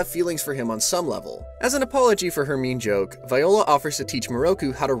must have feelings for him on some level. As an apology for her mean joke, Viola offers to teach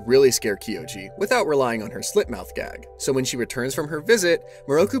Moroku how to really scare Kyochi, without relying on her slit mouth gag. So when she returns from her visit,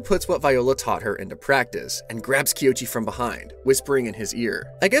 Moroku puts what Viola taught her into practice, and grabs Kyochi from behind, whispering in his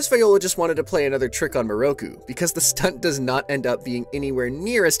ear. I guess Viola just wanted to play another trick on Moroku, because the stunt does not end up being anywhere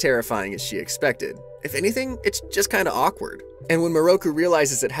near as terrifying as she expected. If anything, it's just kinda awkward. And when Moroku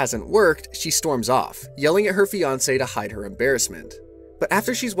realizes it hasn't worked, she storms off, yelling at her fiancé to hide her embarrassment. But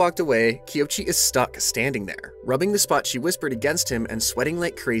after she's walked away, Kyochi is stuck standing there, rubbing the spot she whispered against him and sweating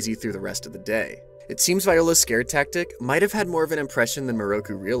like crazy through the rest of the day. It seems Viola's scare tactic might have had more of an impression than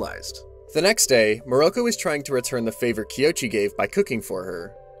Moroku realized. The next day, Moroku is trying to return the favor Kyochi gave by cooking for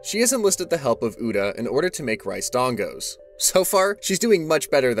her. She has enlisted the help of Uda in order to make rice dongos. So far, she's doing much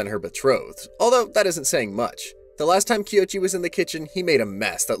better than her betrothed, although that isn't saying much. The last time Kyochi was in the kitchen, he made a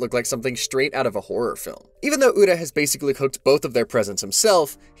mess that looked like something straight out of a horror film. Even though Uda has basically cooked both of their presents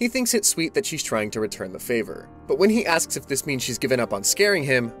himself, he thinks it's sweet that she's trying to return the favor. But when he asks if this means she's given up on scaring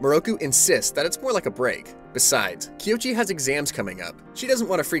him, Moroku insists that it's more like a break. Besides, Kyochi has exams coming up. She doesn't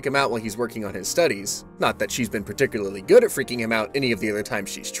want to freak him out while he's working on his studies. Not that she's been particularly good at freaking him out any of the other times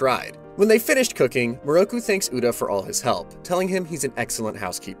she's tried. When they finished cooking, Moroku thanks Uda for all his help, telling him he's an excellent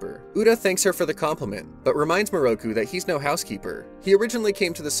housekeeper. Uda thanks her for the compliment, but reminds Moroku that he's no housekeeper. He originally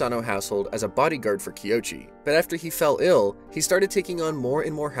came to the Sano household as a bodyguard for Kyochi, but after he fell ill, he started taking on more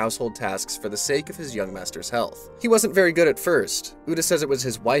and more household tasks for the sake of his young master's health. He wasn't very good at first. Uda says it was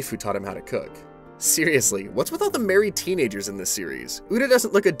his wife who taught him how to cook. Seriously, what's with all the married teenagers in this series? Uda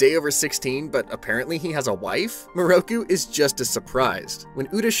doesn't look a day over 16, but apparently he has a wife? Moroku is just as surprised. When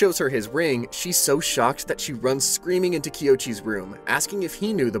Uda shows her his ring, she's so shocked that she runs screaming into Kyochi's room, asking if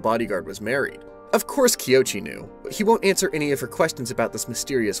he knew the bodyguard was married. Of course Kyochi knew, but he won't answer any of her questions about this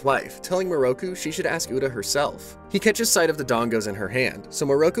mysterious wife, telling Moroku she should ask Uda herself. He catches sight of the dongos in her hand, so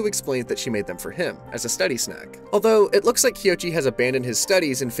Moroku explains that she made them for him, as a study snack. Although, it looks like Kyochi has abandoned his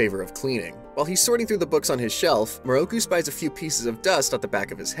studies in favor of cleaning. While he's sorting through the books on his shelf, Moroku spies a few pieces of dust at the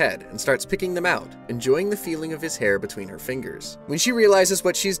back of his head and starts picking them out, enjoying the feeling of his hair between her fingers. When she realizes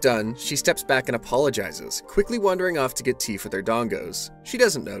what she's done, she steps back and apologizes, quickly wandering off to get tea for their dongos. She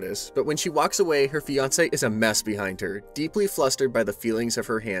doesn't notice, but when she walks away, her fiancé is a mess behind her, deeply flustered by the feelings of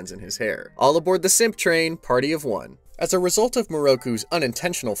her hands and his hair. All aboard the simp train, party of one. As a result of Moroku's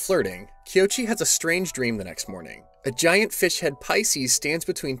unintentional flirting, Kyochi has a strange dream the next morning. A giant fish head Pisces stands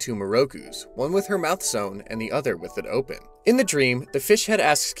between two Morokus, one with her mouth sewn and the other with it open. In the dream, the fish head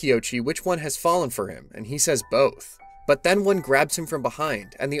asks Kyochi which one has fallen for him, and he says both. But then one grabs him from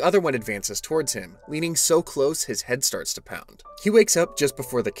behind, and the other one advances towards him, leaning so close his head starts to pound. He wakes up just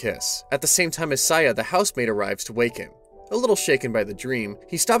before the kiss, at the same time as Saya, the housemaid, arrives to wake him. A little shaken by the dream,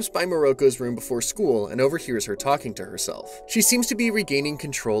 he stops by Miroku's room before school and overhears her talking to herself. She seems to be regaining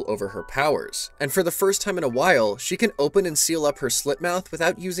control over her powers, and for the first time in a while, she can open and seal up her slit mouth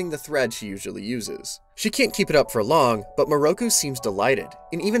without using the thread she usually uses. She can't keep it up for long, but Miroku seems delighted,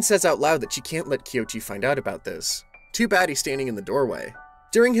 and even says out loud that she can't let Kyochi find out about this. Too bad he's standing in the doorway.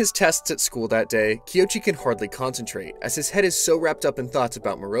 During his tests at school that day, Kyochi can hardly concentrate, as his head is so wrapped up in thoughts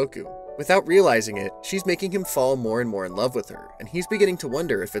about Miroku. Without realizing it, she's making him fall more and more in love with her, and he's beginning to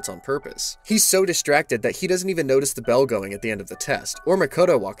wonder if it's on purpose. He's so distracted that he doesn't even notice the bell going at the end of the test, or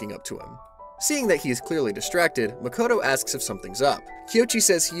Makoto walking up to him. Seeing that he is clearly distracted, Makoto asks if something's up. Kyochi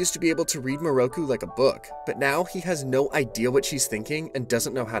says he used to be able to read Miroku like a book, but now he has no idea what she's thinking and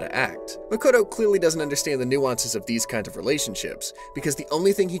doesn't know how to act. Makoto clearly doesn't understand the nuances of these kinds of relationships, because the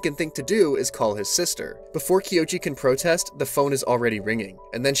only thing he can think to do is call his sister. Before Kyochi can protest, the phone is already ringing,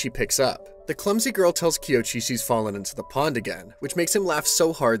 and then she picks up. The clumsy girl tells Kyochi she's fallen into the pond again, which makes him laugh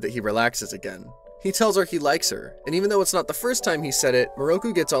so hard that he relaxes again. He tells her he likes her, and even though it's not the first time he said it,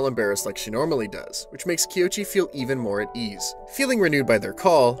 Miroku gets all embarrassed like she normally does, which makes Kyochi feel even more at ease. Feeling renewed by their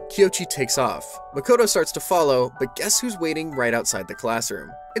call, Kyochi takes off. Makoto starts to follow, but guess who's waiting right outside the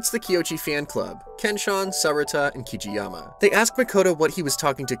classroom? It's the Kyochi fan club, Kenshan, Sarata, and Kijiyama. They ask Makoto what he was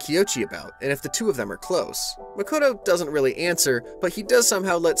talking to Kyochi about, and if the two of them are close. Makoto doesn't really answer, but he does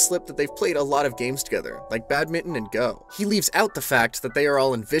somehow let slip that they've played a lot of games together, like badminton and Go. He leaves out the fact that they are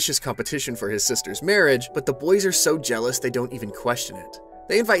all in vicious competition for his sister's marriage, but the boys are so jealous they don't even question it.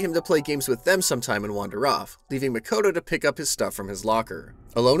 They invite him to play games with them sometime and wander off, leaving Makoto to pick up his stuff from his locker.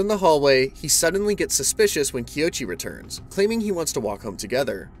 Alone in the hallway, he suddenly gets suspicious when Kyochi returns, claiming he wants to walk home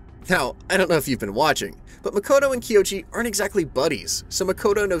together. Now, I don't know if you've been watching, but Makoto and Kyochi aren't exactly buddies, so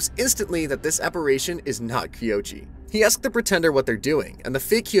Makoto knows instantly that this apparition is not Kyochi. He asks the pretender what they're doing, and the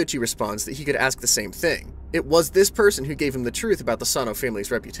fake Kyochi responds that he could ask the same thing. It was this person who gave him the truth about the Sano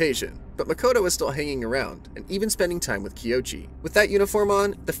family's reputation, but Makoto is still hanging around, and even spending time with Kyochi. With that uniform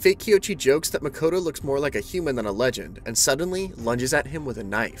on, the fake Kyochi jokes that Makoto looks more like a human than a legend, and suddenly lunges at him with a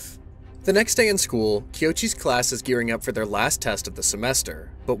knife. The next day in school, Kyochi's class is gearing up for their last test of the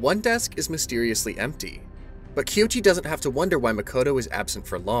semester, but one desk is mysteriously empty. But Kyochi doesn't have to wonder why Makoto is absent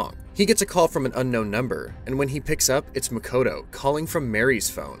for long. He gets a call from an unknown number, and when he picks up, it's Makoto, calling from Mary's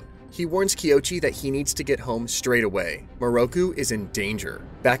phone. He warns Kyochi that he needs to get home straight away. Miroku is in danger.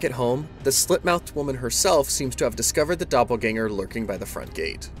 Back at home, the slit-mouthed woman herself seems to have discovered the doppelganger lurking by the front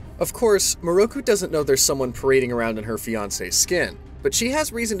gate. Of course, Miroku doesn't know there's someone parading around in her fiancé's skin, but she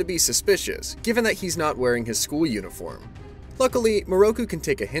has reason to be suspicious, given that he's not wearing his school uniform. Luckily, Miroku can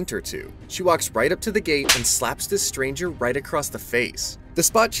take a hint or two. She walks right up to the gate and slaps this stranger right across the face. The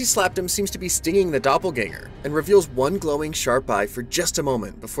spot she slapped him seems to be stinging the doppelganger, and reveals one glowing sharp eye for just a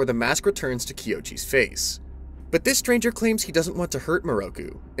moment before the mask returns to Kyochi's face. But this stranger claims he doesn't want to hurt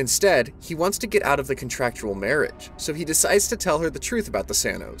Miroku. Instead, he wants to get out of the contractual marriage, so he decides to tell her the truth about the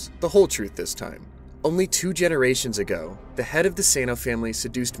Sanos, the whole truth this time. Only 2 generations ago, the head of the Sano family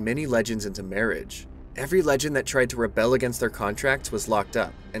seduced many legends into marriage. Every legend that tried to rebel against their contracts was locked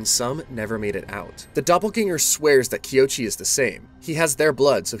up, and some never made it out. The doppelganger swears that Kyochi is the same. He has their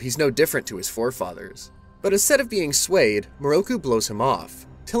blood, so he's no different to his forefathers. But instead of being swayed, Miroku blows him off,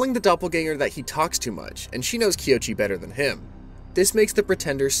 telling the doppelganger that he talks too much, and she knows Kyochi better than him. This makes the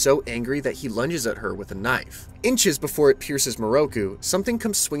pretender so angry that he lunges at her with a knife. Inches before it pierces Miroku, something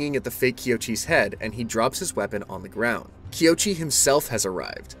comes swinging at the fake Kyochi's head, and he drops his weapon on the ground. Kyochi himself has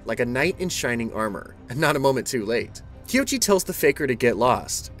arrived, like a knight in shining armor, and not a moment too late. Kyochi tells the faker to get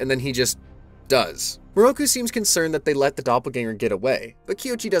lost, and then he just does. Miroku seems concerned that they let the doppelganger get away, but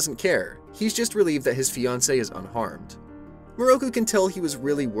Kyochi doesn't care. He's just relieved that his fiancée is unharmed. Miroku can tell he was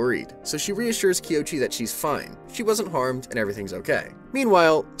really worried, so she reassures Kyochi that she's fine, she wasn't harmed, and everything's okay.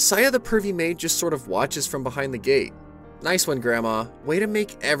 Meanwhile, Saya the pervy maid just sort of watches from behind the gate. Nice one, Grandma. Way to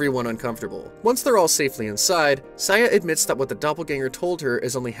make everyone uncomfortable. Once they're all safely inside, Saya admits that what the doppelganger told her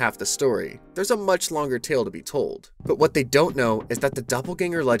is only half the story. There's a much longer tale to be told. But what they don't know is that the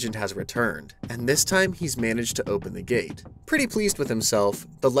doppelganger legend has returned, and this time he's managed to open the gate. Pretty pleased with himself,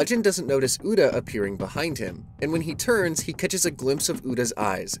 the legend doesn't notice Uda appearing behind him, and when he turns, he catches a glimpse of Uda's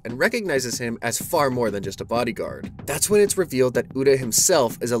eyes and recognizes him as far more than just a bodyguard. That's when it's revealed that Uda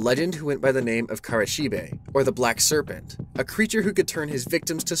himself is a legend who went by the name of Karashibe, or the Black Serpent, a creature who could turn his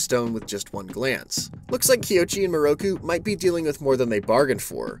victims to stone with just one glance. Looks like Kyochi and Miroku might be dealing with more than they bargained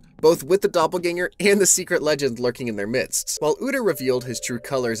for, both with the doppelganger and the secret legend lurking in their midst. While Uda revealed his true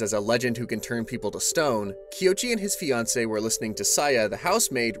colors as a legend who can turn people to stone, Kyochi and his fiancée were listening to Saya, the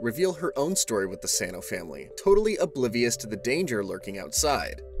housemaid, reveal her own story with the Sano family, totally oblivious to the danger lurking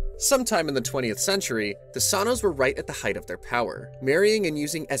outside. Sometime in the 20th century, the Sanos were right at the height of their power, marrying and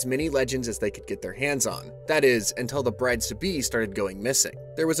using as many legends as they could get their hands on. That is, until the brides-to-be started going missing.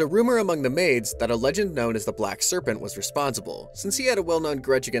 There was a rumor among the maids that a legend known as the Black Serpent was responsible, since he had a well-known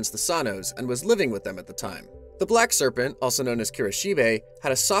grudge against the Sanos and was living with them at the time. The Black Serpent, also known as Kirashibe,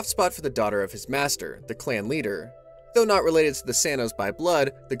 had a soft spot for the daughter of his master, the clan leader. Though not related to the Sanos by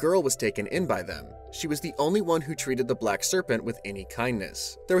blood, the girl was taken in by them. She was the only one who treated the Black Serpent with any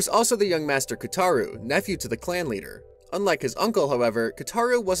kindness. There was also the young master Kutaru, nephew to the clan leader. Unlike his uncle, however,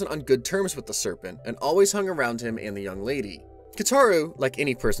 Kutaru wasn't on good terms with the serpent and always hung around him and the young lady. Kutaru, like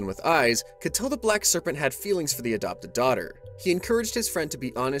any person with eyes, could tell the Black Serpent had feelings for the adopted daughter. He encouraged his friend to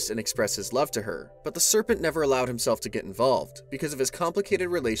be honest and express his love to her, but the serpent never allowed himself to get involved because of his complicated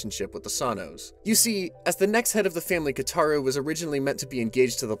relationship with the Sanos. You see, as the next head of the family, Kutaru was originally meant to be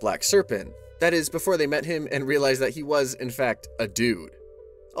engaged to the Black Serpent. That is, before they met him and realized that he was, in fact, a dude.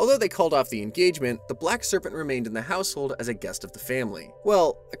 Although they called off the engagement, the Black Serpent remained in the household as a guest of the family.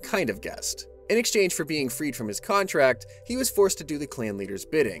 Well, a kind of guest. In exchange for being freed from his contract, he was forced to do the clan leader's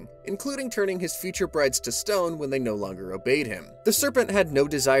bidding, including turning his future brides to stone when they no longer obeyed him. The serpent had no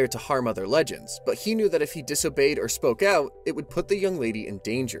desire to harm other legends, but he knew that if he disobeyed or spoke out, it would put the young lady in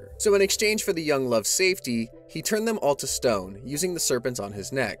danger. So in exchange for the young love's safety, he turned them all to stone, using the serpents on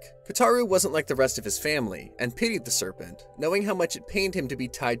his neck. Kutaru wasn't like the rest of his family, and pitied the serpent. Knowing how much it pained him to be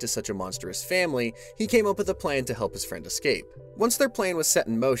tied to such a monstrous family, he came up with a plan to help his friend escape. Once their plan was set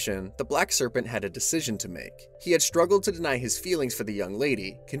in motion, the Black Serpent had a decision to make. He had struggled to deny his feelings for the young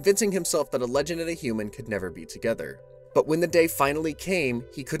lady, convincing himself that a legend and a human could never be together. But when the day finally came,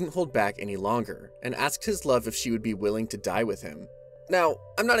 he couldn't hold back any longer, and asked his love if she would be willing to die with him. Now,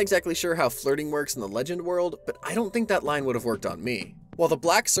 I'm not exactly sure how flirting works in the legend world, but I don't think that line would have worked on me. While the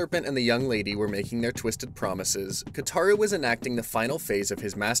Black Serpent and the young lady were making their twisted promises, Kutaru was enacting the final phase of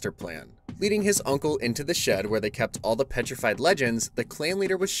his master plan. Leading his uncle into the shed where they kept all the petrified legends, the clan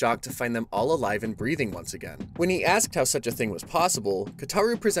leader was shocked to find them all alive and breathing once again. When he asked how such a thing was possible,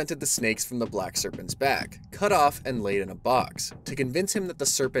 Kutaru presented the snakes from the Black Serpent's back, cut off and laid in a box, to convince him that the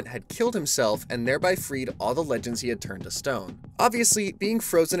serpent had killed himself and thereby freed all the legends he had turned to stone. Obviously, being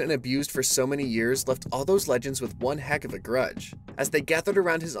frozen and abused for so many years left all those legends with one heck of a grudge. As they gathered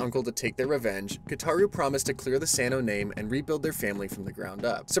around his uncle to take their revenge, Kutaru promised to clear the Sano name and rebuild their family from the ground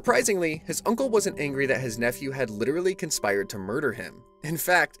up. Surprisingly, his uncle wasn't angry that his nephew had literally conspired to murder him. In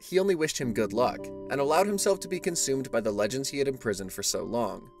fact, he only wished him good luck, and allowed himself to be consumed by the legends he had imprisoned for so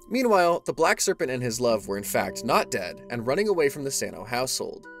long. Meanwhile, the Black Serpent and his love were in fact not dead, and running away from the Sano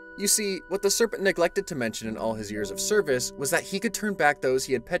household. You see, what the serpent neglected to mention in all his years of service was that he could turn back those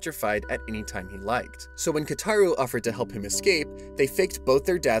he had petrified at any time he liked. So when Kutaru offered to help him escape, they faked both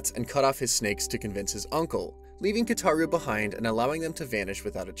their deaths and cut off his snakes to convince his uncle, leaving Kutaru behind and allowing them to vanish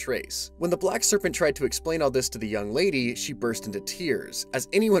without a trace. When the Black Serpent tried to explain all this to the young lady, she burst into tears, as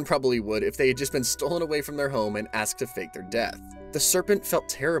anyone probably would if they had just been stolen away from their home and asked to fake their death. The serpent felt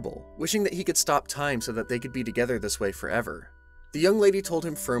terrible, wishing that he could stop time so that they could be together this way forever. The young lady told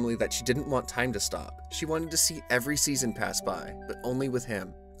him firmly that she didn't want time to stop. She wanted to see every season pass by, but only with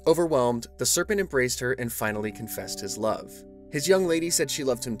him. Overwhelmed, the serpent embraced her and finally confessed his love. His young lady said she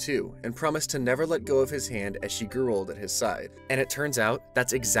loved him too, and promised to never let go of his hand as she grew old at his side. And it turns out,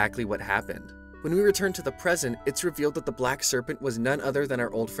 that's exactly what happened. When we return to the present, it's revealed that the Black Serpent was none other than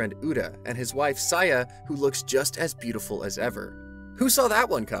our old friend Uda, and his wife Saya, who looks just as beautiful as ever. Who saw that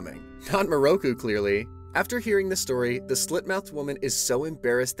one coming? Not Moroku, clearly. After hearing the story, the slit-mouthed woman is so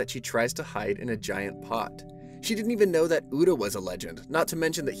embarrassed that she tries to hide in a giant pot. She didn't even know that Uda was a legend, not to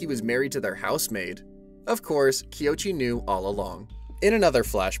mention that he was married to their housemaid. Of course, Kyoichi knew all along. In another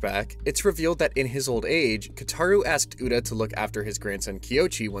flashback, it's revealed that in his old age, Kutaru asked Uda to look after his grandson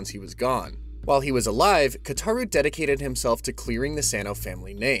Kyoichi once he was gone. While he was alive, Kutaru dedicated himself to clearing the Sano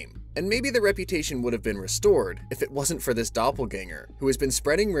family name. And maybe the reputation would have been restored if it wasn't for this doppelganger, who has been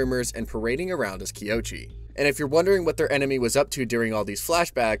spreading rumors and parading around as Kyoichi. And if you're wondering what their enemy was up to during all these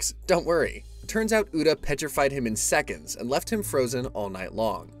flashbacks, don't worry. Turns out Uda petrified him in seconds and left him frozen all night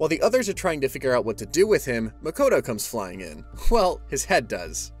long. While the others are trying to figure out what to do with him, Makoto comes flying in. Well, his head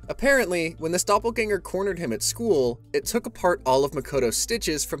does. Apparently, when this doppelganger cornered him at school, it took apart all of Makoto's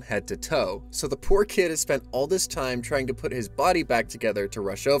stitches from head to toe, so the poor kid has spent all this time trying to put his body back together to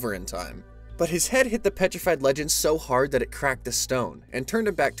rush over in time. But his head hit the petrified legend so hard that it cracked the stone, and turned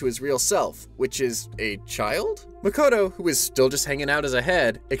him back to his real self, which is a child? Makoto, who is still just hanging out as a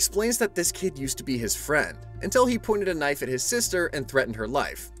head, explains that this kid used to be his friend, until he pointed a knife at his sister and threatened her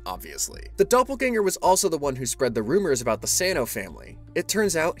life, obviously. The doppelganger was also the one who spread the rumors about the Sano family. It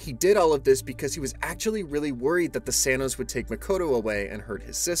turns out he did all of this because he was actually really worried that the Sanos would take Makoto away and hurt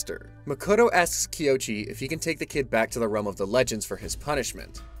his sister. Makoto asks Kyoichi if he can take the kid back to the realm of the legends for his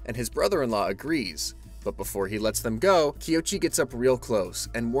punishment, and his brother-in-law agrees. But before he lets them go, Kyoichi gets up real close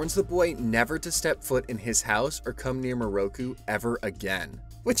and warns the boy never to step foot in his house or come near Moroku ever again.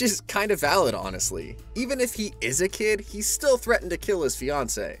 Which is kind of valid, honestly. Even if he is a kid, he's still threatened to kill his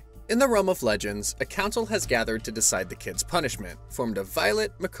fiancée. In the realm of legends, a council has gathered to decide the kid's punishment, formed of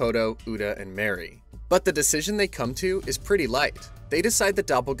Violet, Makoto, Uda, and Mary. But the decision they come to is pretty light. They decide the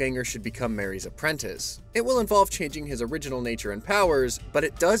doppelganger should become Mary's apprentice. It will involve changing his original nature and powers, but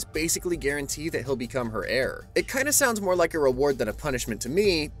it does basically guarantee that he'll become her heir. It kinda sounds more like a reward than a punishment to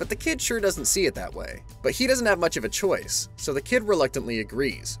me, but the kid sure doesn't see it that way. But he doesn't have much of a choice, so the kid reluctantly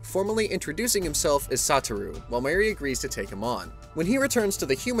agrees, formally introducing himself as Satoru, while Mary agrees to take him on. When he returns to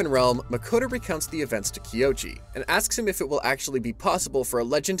the human realm, Makoto recounts the events to Kyoichi, and asks him if it will actually be possible for a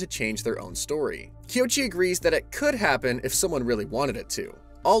legend to change their own story. Kyoichi agrees that it could happen if someone really wanted it to.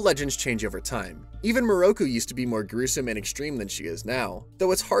 All legends change over time. Even Moroku used to be more gruesome and extreme than she is now,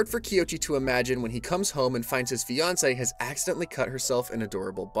 though it's hard for Kyoichi to imagine when he comes home and finds his fiancée has accidentally cut herself an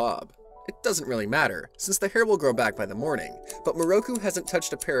adorable bob. It doesn't really matter, since the hair will grow back by the morning, but Moroku hasn't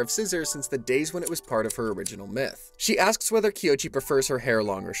touched a pair of scissors since the days when it was part of her original myth. She asks whether Kyoichi prefers her hair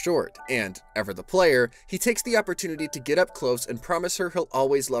long or short, and, ever the player, he takes the opportunity to get up close and promise her he'll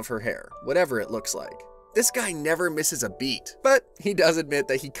always love her hair, whatever it looks like. This guy never misses a beat, but he does admit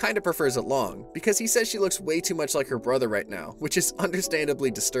that he kinda prefers it long, because he says she looks way too much like her brother right now, which is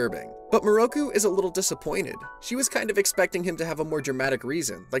understandably disturbing. But Moroku is a little disappointed. She was kind of expecting him to have a more dramatic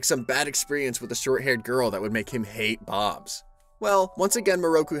reason, like some bad experience with a short-haired girl that would make him hate bobs. Well, once again,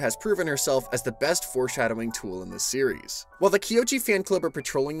 Moroku has proven herself as the best foreshadowing tool in this series. While the Kyoichi fan club are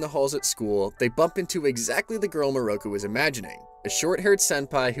patrolling the halls at school, they bump into exactly the girl Moroku is imagining, a short-haired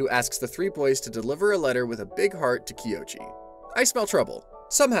senpai who asks the three boys to deliver a letter with a big heart to Kyoichi. I smell trouble.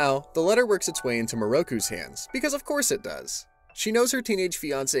 Somehow, the letter works its way into Moroku's hands, because of course it does. She knows her teenage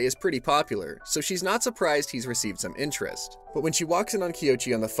fiancé is pretty popular, so she's not surprised he's received some interest. But when she walks in on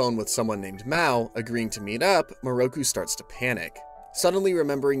Kyoichi on the phone with someone named Mao, agreeing to meet up, Moroku starts to panic. Suddenly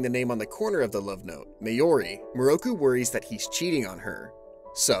remembering the name on the corner of the love note, Mayori, Moroku worries that he's cheating on her.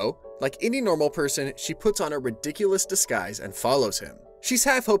 So, like any normal person, she puts on a ridiculous disguise and follows him. She's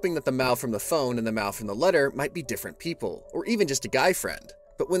half hoping that the Mao from the phone and the Mao from the letter might be different people, or even just a guy friend.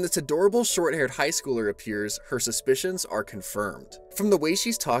 But when this adorable short-haired high schooler appears, her suspicions are confirmed. From the way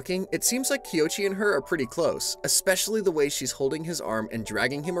she's talking, it seems like Kyoichi and her are pretty close, especially the way she's holding his arm and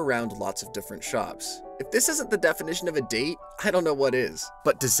dragging him around lots of different shops. If this isn't the definition of a date, I don't know what is.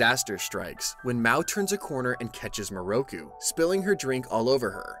 But disaster strikes when Mao turns a corner and catches Moroku, spilling her drink all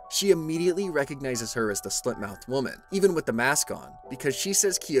over her. She immediately recognizes her as the slit-mouthed woman, even with the mask on, because she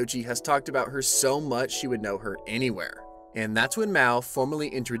says Kyoichi has talked about her so much she would know her anywhere. And that's when Mao formally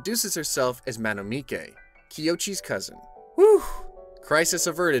introduces herself as Manomike, Kyoichi's cousin. Whew! Crisis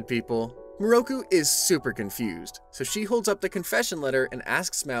averted, people. Moroku is super confused, so she holds up the confession letter and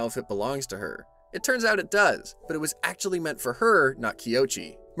asks Mao if it belongs to her. It turns out it does, but it was actually meant for her, not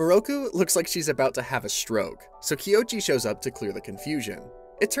Kyoichi. Moroku looks like she's about to have a stroke, so Kyoichi shows up to clear the confusion.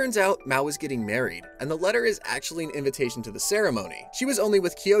 It turns out Mao is getting married, and the letter is actually an invitation to the ceremony. She was only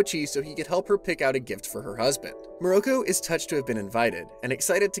with Kyoichi so he could help her pick out a gift for her husband. Moroku is touched to have been invited, and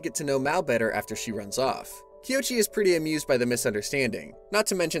excited to get to know Mao better after she runs off. Kyoichi is pretty amused by the misunderstanding, not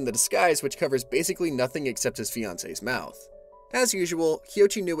to mention the disguise which covers basically nothing except his fiancé's mouth. As usual,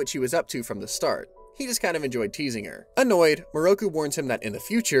 Kyoichi knew what she was up to from the start. He just kind of enjoyed teasing her. Annoyed, Moroku warns him that in the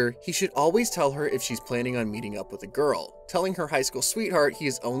future, he should always tell her if she's planning on meeting up with a girl, telling her high school sweetheart he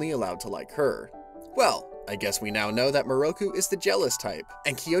is only allowed to like her. Well, I guess we now know that Moroku is the jealous type,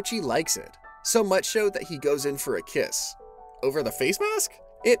 and Kyoichi likes it. So much so that he goes in for a kiss. Over the face mask?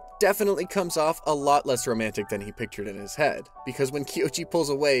 It definitely comes off a lot less romantic than he pictured in his head, because when Kyoichi pulls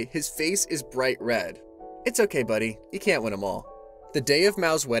away, his face is bright red. It's okay, buddy, you can't win them all. The day of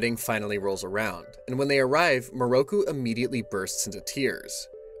Mao's wedding finally rolls around, and when they arrive, Moroku immediately bursts into tears.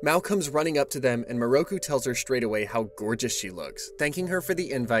 Mao comes running up to them, and Moroku tells her straight away how gorgeous she looks, thanking her for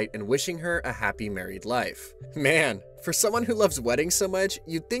the invite and wishing her a happy married life. Man, for someone who loves weddings so much,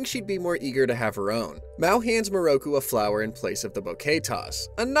 you'd think she'd be more eager to have her own. Mao hands Moroku a flower in place of the bouquet toss,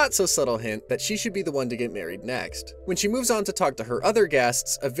 a not so subtle hint that she should be the one to get married next. When she moves on to talk to her other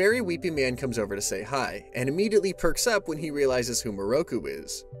guests, a very weepy man comes over to say hi, and immediately perks up when he realizes who Moroku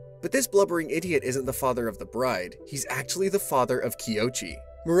is. But this blubbering idiot isn't the father of the bride, he's actually the father of Kiyoshi.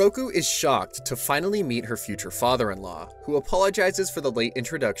 Moroku is shocked to finally meet her future father-in-law, who apologizes for the late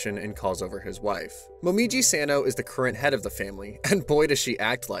introduction and calls over his wife. Momiji Sano is the current head of the family, and boy does she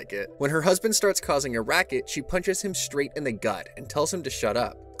act like it. When her husband starts causing a racket, she punches him straight in the gut and tells him to shut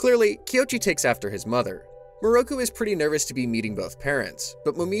up. Clearly, Kiyoshi takes after his mother. Moroku is pretty nervous to be meeting both parents,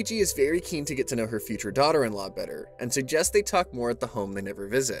 but Momiji is very keen to get to know her future daughter-in-law better, and suggests they talk more at the home they never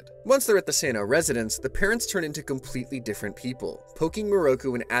visit. Once they're at the Sano residence, the parents turn into completely different people, poking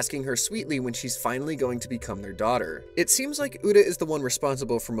Moroku and asking her sweetly when she's finally going to become their daughter. It seems like Uda is the one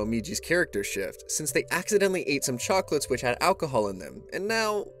responsible for Momiji's character shift, since they accidentally ate some chocolates which had alcohol in them, and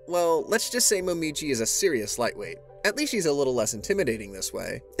now, well, let's just say Momiji is a serious lightweight. At least she's a little less intimidating this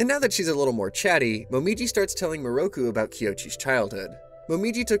way. And now that she's a little more chatty, Momiji starts telling Moroku about Kiyoshi's childhood.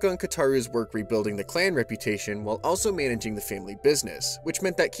 Momiji took on Kataru's work rebuilding the clan reputation while also managing the family business, which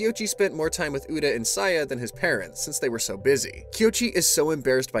meant that Kiyoshi spent more time with Uda and Saya than his parents since they were so busy. Kiyoshi is so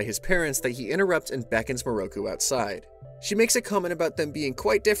embarrassed by his parents that he interrupts and beckons Moroku outside. She makes a comment about them being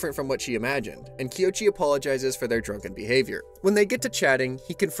quite different from what she imagined, and Kiyoshi apologizes for their drunken behavior. When they get to chatting,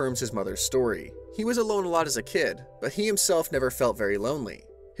 he confirms his mother's story. He was alone a lot as a kid, but he himself never felt very lonely.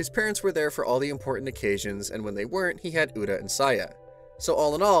 His parents were there for all the important occasions, and when they weren't, he had Uda and Saya. So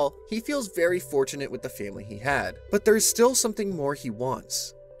all in all, he feels very fortunate with the family he had. But there's still something more he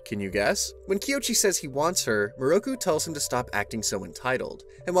wants. Can you guess? When Kiyoshi says he wants her, Moroku tells him to stop acting so entitled.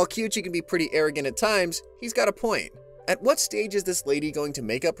 And while Kiyoshi can be pretty arrogant at times, he's got a point. At what stage is this lady going to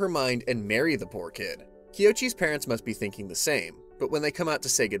make up her mind and marry the poor kid? Kiyoshi's parents must be thinking the same, but when they come out to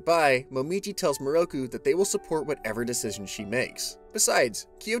say goodbye, Momiji tells Moroku that they will support whatever decision she makes. Besides,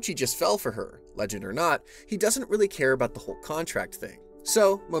 Kiyoshi just fell for her. Legend or not, he doesn't really care about the whole contract thing.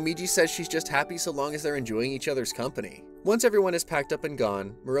 So, Momiji says she's just happy so long as they're enjoying each other's company. Once everyone is packed up and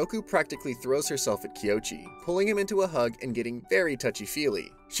gone, Moroku practically throws herself at Kiyoshi, pulling him into a hug and getting very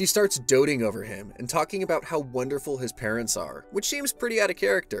touchy-feely. She starts doting over him and talking about how wonderful his parents are, which seems pretty out of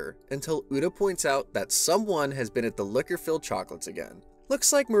character, until Uda points out that someone has been at the liquor-filled chocolates again.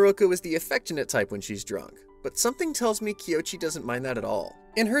 Looks like Moroku is the affectionate type when she's drunk, but something tells me Kiyoshi doesn't mind that at all.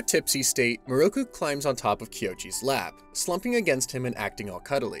 In her tipsy state, Moroku climbs on top of Kiyoshi's lap, slumping against him and acting all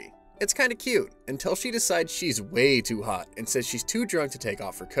cuddly. It's kinda cute, until she decides she's way too hot and says she's too drunk to take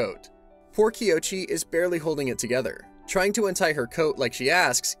off her coat. Poor Kiyoshi is barely holding it together, trying to untie her coat like she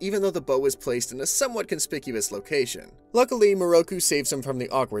asks, even though the bow is placed in a somewhat conspicuous location. Luckily, Moroku saves him from the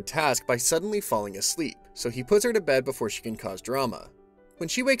awkward task by suddenly falling asleep, so he puts her to bed before she can cause drama. When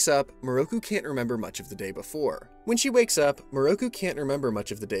she wakes up, Moroku can't remember much of the day before.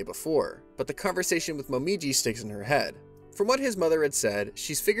 But the conversation with Momiji sticks in her head. From what his mother had said,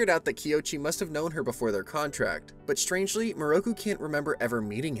 she's figured out that Kiyoshi must have known her before their contract, but strangely, Moroku can't remember ever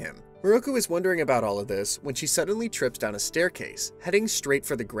meeting him. Moroku is wondering about all of this when she suddenly trips down a staircase, heading straight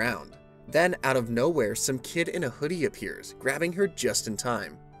for the ground. Then, out of nowhere, some kid in a hoodie appears, grabbing her just in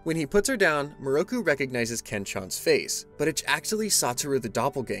time. When he puts her down, Moroku recognizes Ken-chan's face, but it's actually Satoru the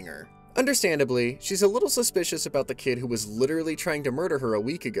doppelganger. Understandably, she's a little suspicious about the kid who was literally trying to murder her a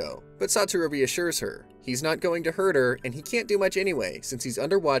week ago, but Satoru reassures her. He's not going to hurt her, and he can't do much anyway, since he's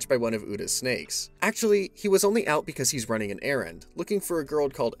under watch by one of Uda's snakes. Actually, he was only out because he's running an errand, looking for a girl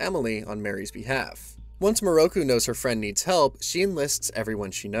called Emily on Mary's behalf. Once Moroku knows her friend needs help, she enlists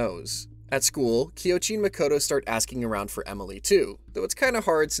everyone she knows. At school, Kiyoshi and Makoto start asking around for Emily too, though it's kinda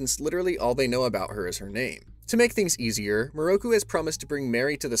hard since literally all they know about her is her name. To make things easier, Moroku has promised to bring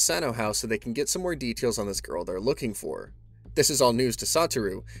Mary to the Sano house so they can get some more details on this girl they're looking for. This is all news to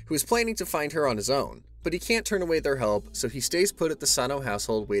Satoru, who is planning to find her on his own, but he can't turn away their help, so he stays put at the Sano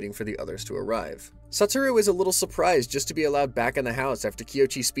household waiting for the others to arrive. Satoru is a little surprised just to be allowed back in the house after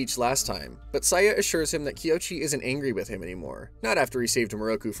Kiyoshi's speech last time, but Saya assures him that Kiyoshi isn't angry with him anymore, not after he saved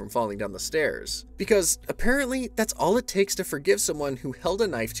Moroku from falling down the stairs, because apparently that's all it takes to forgive someone who held a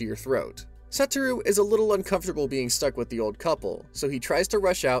knife to your throat. Satoru is a little uncomfortable being stuck with the old couple, so he tries to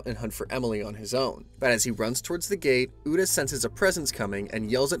rush out and hunt for Emily on his own. But as he runs towards the gate, Uda senses a presence coming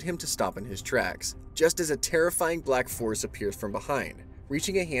and yells at him to stop in his tracks, just as a terrifying black force appears from behind,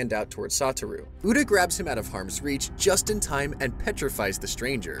 reaching a hand out towards Satoru. Uda grabs him out of harm's reach just in time and petrifies the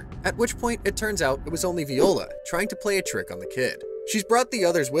stranger, at which point it turns out it was only Viola, trying to play a trick on the kid. She's brought the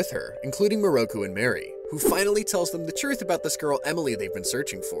others with her, including Moroku and Mary, who finally tells them the truth about this girl Emily they've been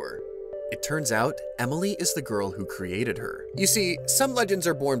searching for. It turns out, Emily is the girl who created her. You see, some legends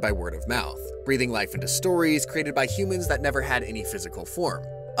are born by word of mouth, breathing life into stories created by humans that never had any physical form.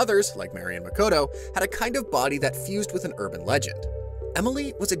 Others, like Mary and Makoto, had a kind of body that fused with an urban legend.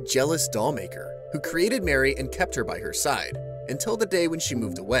 Emily was a jealous doll maker who created Mary and kept her by her side. until the day when she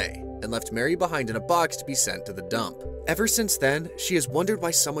moved away and left Mary behind in a box to be sent to the dump. Ever since then, she has wondered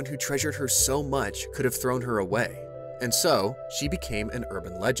why someone who treasured her so much could have thrown her away. And so, she became an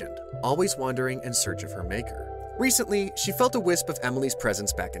urban legend, always wandering in search of her maker. Recently, she felt a wisp of Emily's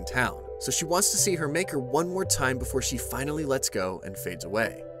presence back in town, so she wants to see her maker one more time before she finally lets go and fades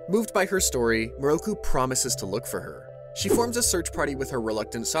away. Moved by her story, Moroku promises to look for her. She forms a search party with her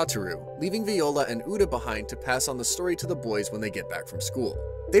reluctant Satoru, leaving Viola and Uda behind to pass on the story to the boys when they get back from school.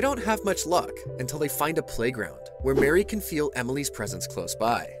 They don't have much luck until they find a playground, where Mary can feel Emily's presence close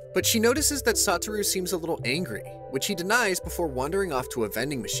by. But she notices that Satoru seems a little angry, which he denies before wandering off to a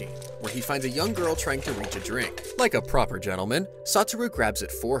vending machine, where he finds a young girl trying to reach a drink. Like a proper gentleman, Satoru grabs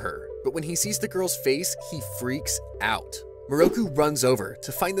it for her, but when he sees the girl's face, he freaks out. Moroku runs over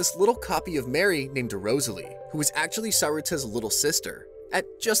to find this little copy of Mary named Rosalie, who is actually Saruta's little sister. At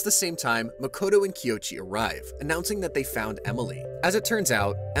just the same time, Makoto and Kyochi arrive, announcing that they found Emily. As it turns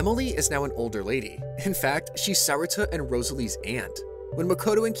out, Emily is now an older lady. In fact, she's Saruta and Rosalie's aunt. When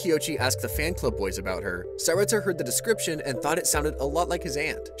Makoto and Kyochi ask the fan club boys about her, Saruta heard the description and thought it sounded a lot like his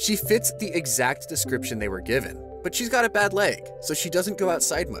aunt. She fits the exact description they were given, but she's got a bad leg, so she doesn't go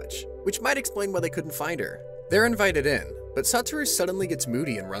outside much, which might explain why they couldn't find her. They're invited in, but Satoru suddenly gets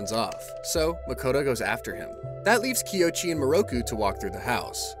moody and runs off, so Makoto goes after him. That leaves Kyochi and Moroku to walk through the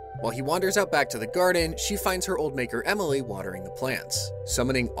house. While he wanders out back to the garden, she finds her old maker Emily watering the plants.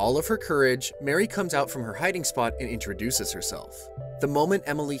 Summoning all of her courage, Mary comes out from her hiding spot and introduces herself. The moment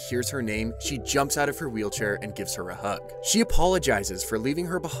Emily hears her name, she jumps out of her wheelchair and gives her a hug. She apologizes for leaving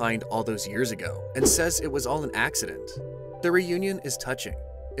her behind all those years ago and says it was all an accident. The reunion is touching.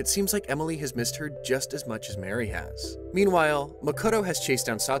 It seems like Emily has missed her just as much as Mary has. Meanwhile, Makoto has chased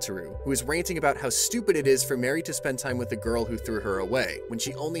down Satoru, who is ranting about how stupid it is for Mary to spend time with the girl who threw her away when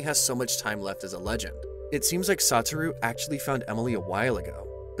she only has so much time left as a legend. It seems like Satoru actually found Emily a while ago,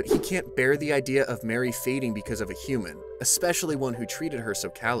 but he can't bear the idea of Mary fading because of a human, especially one who treated her so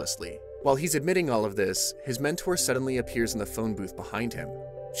callously. While he's admitting all of this, his mentor suddenly appears in the phone booth behind him.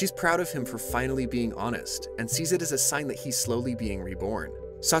 She's proud of him for finally being honest and sees it as a sign that he's slowly being reborn.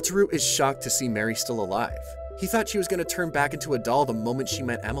 Satoru is shocked to see Mary still alive. He thought she was going to turn back into a doll the moment she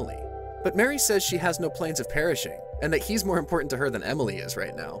met Emily. But Mary says she has no plans of perishing, and that he's more important to her than Emily is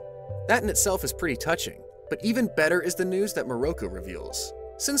right now. That in itself is pretty touching, but even better is the news that Moroku reveals.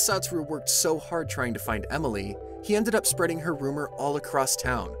 Since Satoru worked so hard trying to find Emily, he ended up spreading her rumor all across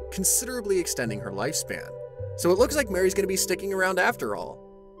town, considerably extending her lifespan. So it looks like Mary's going to be sticking around after all.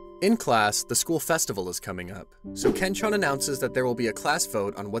 In class, the school festival is coming up, so Kenchon announces that there will be a class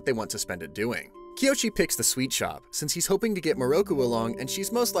vote on what they want to spend it doing. Kyoshi picks the sweet shop, since he's hoping to get Moroku along and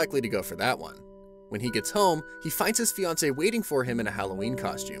she's most likely to go for that one. When he gets home, he finds his fiancée waiting for him in a Halloween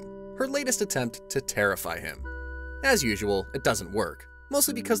costume, her latest attempt to terrify him. As usual, it doesn't work,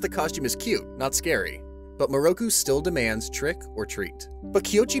 mostly because the costume is cute, not scary. But Moroku still demands trick or treat. But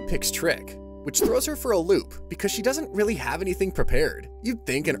Kyochi picks trick, which throws her for a loop because she doesn't really have anything prepared. You'd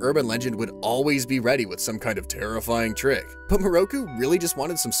think an urban legend would always be ready with some kind of terrifying trick, but Moroku really just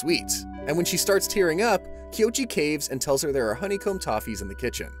wanted some sweets. And when she starts tearing up, Kyochi caves and tells her there are honeycomb toffees in the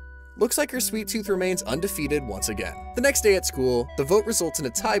kitchen. Looks like her sweet tooth remains undefeated once again. The next day at school, the vote results in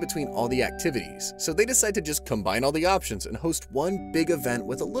a tie between all the activities, so they decide to just combine all the options and host one big event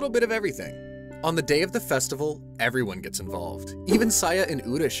with a little bit of everything. On the day of the festival, everyone gets involved. Even Saya and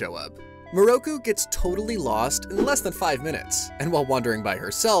Uda show up. Moroku gets totally lost in less than 5 minutes, and while wandering by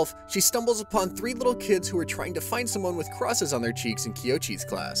herself, she stumbles upon 3 little kids who are trying to find someone with crosses on their cheeks in Kyochi's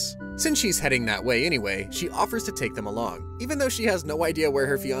class. Since she's heading that way anyway, she offers to take them along, even though she has no idea where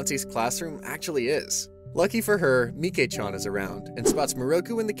her fiancé's classroom actually is. Lucky for her, Mike-chan is around, and spots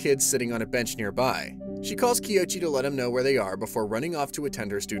Moroku and the kids sitting on a bench nearby. She calls Kyochi to let him know where they are before running off to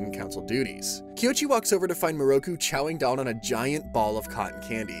attend her student council duties. Kyochi walks over to find Moroku chowing down on a giant ball of cotton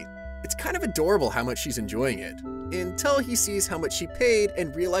candy. It's kind of adorable how much she's enjoying it, until he sees how much she paid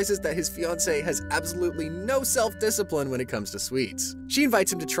and realizes that his fiancée has absolutely no self-discipline when it comes to sweets. She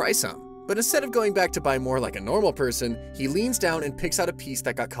invites him to try some, but instead of going back to buy more like a normal person, he leans down and picks out a piece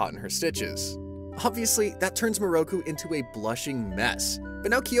that got caught in her stitches. Obviously, that turns Moroku into a blushing mess, but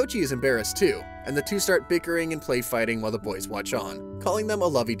now Kyochi is embarrassed too, and the two start bickering and play fighting while the boys watch on, calling them a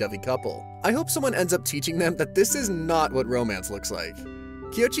lovey-dovey couple. I hope someone ends up teaching them that this is not what romance looks like.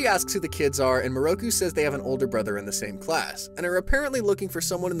 Kyochi asks who the kids are, and Moroku says they have an older brother in the same class, and are apparently looking for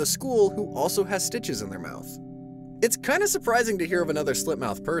someone in the school who also has stitches in their mouth. It's kinda surprising to hear of another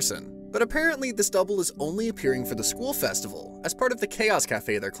slit-mouthed person, but apparently this double is only appearing for the school festival, as part of the Chaos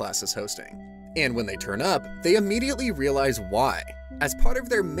Cafe their class is hosting. And when they turn up, they immediately realize why. As part of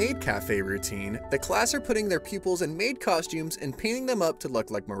their maid cafe routine, the class are putting their pupils in maid costumes and painting them up to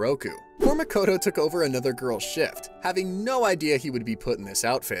look like Moroku. Poor Makoto took over another girl's shift, having no idea he would be put in this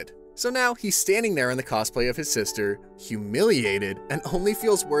outfit. So now he's standing there in the cosplay of his sister, humiliated, and only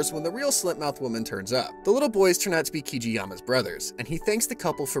feels worse when the real slit-mouthed woman turns up. The little boys turn out to be Kijiyama's brothers, and he thanks the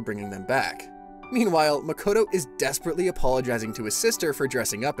couple for bringing them back. Meanwhile, Makoto is desperately apologizing to his sister for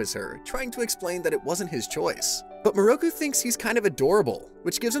dressing up as her, trying to explain that it wasn't his choice. But Moroku thinks he's kind of adorable,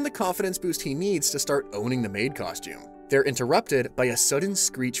 which gives him the confidence boost he needs to start owning the maid costume. They're interrupted by a sudden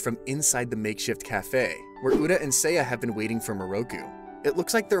screech from inside the makeshift cafe, where Uda and Seiya have been waiting for Moroku. It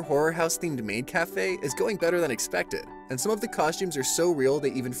looks like their horror house-themed maid cafe is going better than expected, and some of the costumes are so real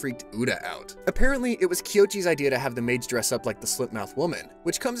they even freaked Uda out. Apparently, it was Kyochi's idea to have the maids dress up like the slit-mouthed woman,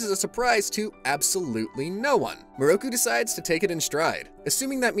 which comes as a surprise to absolutely no one. Moroku decides to take it in stride,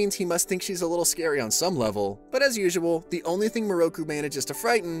 assuming that means he must think she's a little scary on some level, but as usual, the only thing Moroku manages to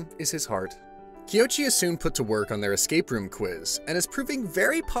frighten is his heart. Kyochi is soon put to work on their escape room quiz, and is proving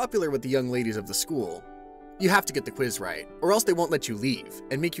very popular with the young ladies of the school. You have to get the quiz right, or else they won't let you leave,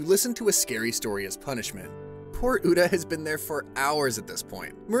 and make you listen to a scary story as punishment. Poor Uda has been there for hours at this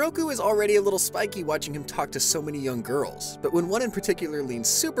point. Moroku is already a little spiky watching him talk to so many young girls, but when one in particular leans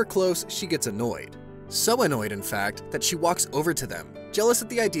super close, she gets annoyed. So annoyed, in fact, that she walks over to them, jealous at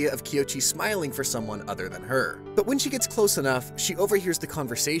the idea of Kyochi smiling for someone other than her. But when she gets close enough, she overhears the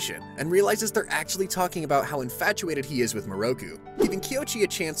conversation and realizes they're actually talking about how infatuated he is with Moroku, giving Kyochi a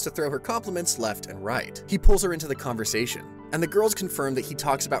chance to throw her compliments left and right. He pulls her into the conversation, and the girls confirm that he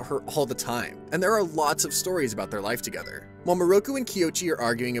talks about her all the time, and there are lots of stories about their life together. While Moroku and Kyochi are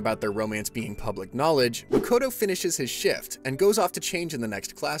arguing about their romance being public knowledge, Makoto finishes his shift and goes off to change in the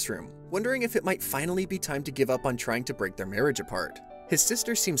next classroom, wondering if it might finally be time to give up on trying to break their marriage apart. His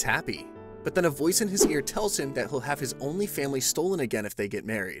sister seems happy, but then a voice in his ear tells him that he'll have his only family stolen again if they get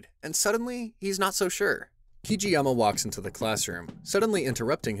married, and suddenly, he's not so sure. Kijiyama walks into the classroom, suddenly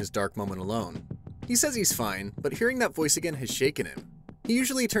interrupting his dark moment alone. He says he's fine, but hearing that voice again has shaken him. He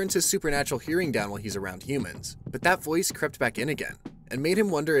usually turns his supernatural hearing down while he's around humans, but that voice crept back in again, and made him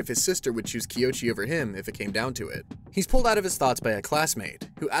wonder if his sister would choose Kyochi over him if it came down to it. He's pulled out of his thoughts by a classmate,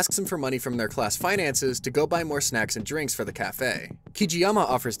 who asks him for money from their class finances to go buy more snacks and drinks for the cafe. Kijiyama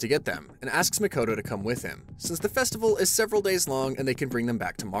offers to get them, and asks Makoto to come with him, since the festival is several days long and they can bring them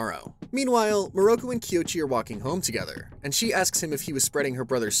back tomorrow. Meanwhile, Moroku and Kyochi are walking home together, and she asks him if he was spreading her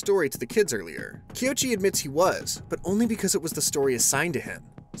brother's story to the kids earlier. Kyochi admits he was, but only because it was the story assigned to him.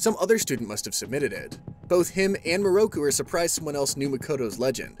 Some other student must have submitted it. Both him and Moroku are surprised someone else knew Makoto's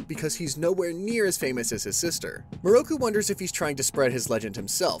legend, because he's nowhere near as famous as his sister. Moroku wonders if he's trying to spread his legend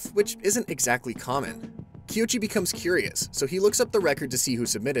himself, which isn't exactly common. Kyochi becomes curious, so he looks up the record to see who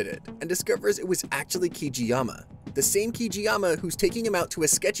submitted it, and discovers it was actually Kijiyama, the same Kijiyama who's taking him out to a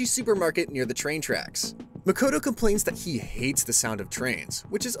sketchy supermarket near the train tracks. Makoto complains that he hates the sound of trains,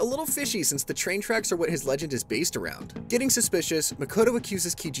 which is a little fishy since the train tracks are what his legend is based around. Getting suspicious, Makoto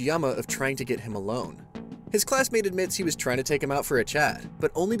accuses Kijiyama of trying to get him alone. His classmate admits he was trying to take him out for a chat,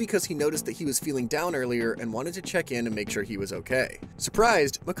 but only because he noticed that he was feeling down earlier and wanted to check in and make sure he was okay.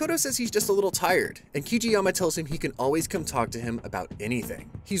 Surprised, Makoto says he's just a little tired, and Kijiyama tells him he can always come talk to him about anything.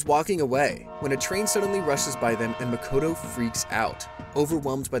 He's walking away when a train suddenly rushes by them and Makoto freaks out,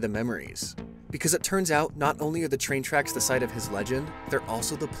 overwhelmed by the memories. Because it turns out not only are the train tracks the site of his legend, they're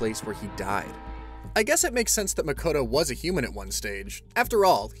also the place where he died. I guess it makes sense that Makoto was a human at one stage. After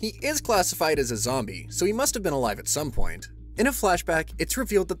all, he is classified as a zombie, so he must have been alive at some point. In a flashback, it's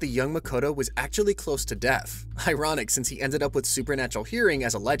revealed that the young Makoto was actually close to death. Ironic since he ended up with supernatural hearing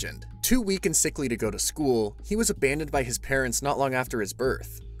as a legend. Too weak and sickly to go to school, he was abandoned by his parents not long after his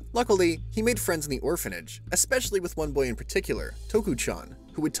birth. Luckily, he made friends in the orphanage, especially with one boy in particular, Toku-chan,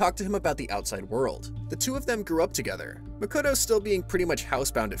 who would talk to him about the outside world. The two of them grew up together, Makoto still being pretty much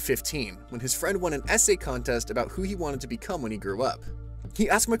housebound at 15 when his friend won an essay contest about who he wanted to become when he grew up. He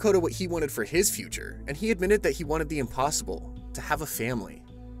asked Makoto what he wanted for his future, and he admitted that he wanted the impossible, to have a family.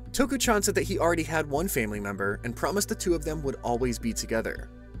 Toku-chan said that he already had one family member and promised the two of them would always be together.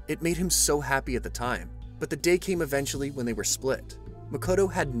 It made him so happy at the time, but the day came eventually when they were split.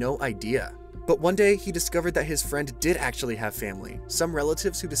 Makoto had no idea. But one day, he discovered that his friend did actually have family, some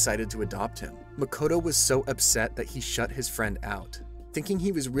relatives who decided to adopt him. Makoto was so upset that he shut his friend out, thinking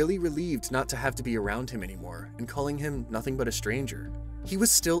he was really relieved not to have to be around him anymore and calling him nothing but a stranger. He was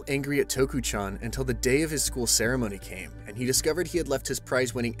still angry at Toku-chan until the day of his school ceremony came and he discovered he had left his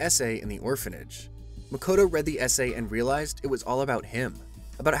prize-winning essay in the orphanage. Makoto read the essay and realized it was all about him,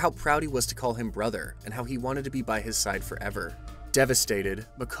 about how proud he was to call him brother and how he wanted to be by his side forever. Devastated,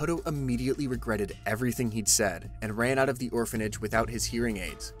 Makoto immediately regretted everything he'd said and ran out of the orphanage without his hearing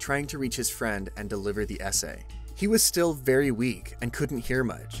aids, trying to reach his friend and deliver the essay. He was still very weak and couldn't hear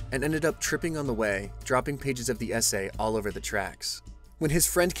much, and ended up tripping on the way, dropping pages of the essay all over the tracks. When his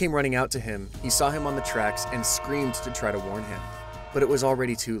friend came running out to him, he saw him on the tracks and screamed to try to warn him, but it was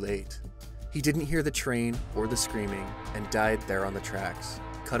already too late. He didn't hear the train or the screaming and died there on the tracks,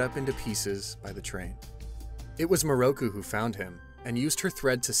 cut up into pieces by the train. It was Moroku who found him and used her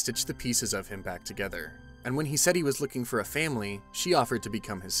thread to stitch the pieces of him back together. And when he said he was looking for a family, she offered to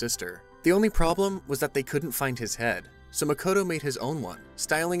become his sister. The only problem was that they couldn't find his head, so Makoto made his own one,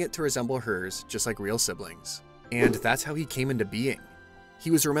 styling it to resemble hers just like real siblings. And that's how he came into being. He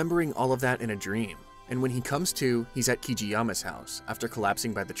was remembering all of that in a dream, and when he comes to, he's at Kijiyama's house after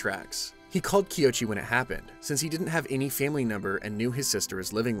collapsing by the tracks. He called Kyochi when it happened, since he didn't have any family number and knew his sister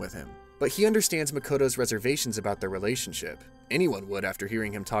was living with him. But he understands Makoto's reservations about their relationship. Anyone would after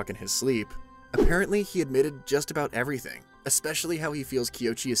hearing him talk in his sleep. Apparently, he admitted just about everything, especially how he feels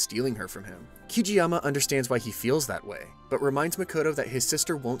Kyochi is stealing her from him. Kijiyama understands why he feels that way, but reminds Makoto that his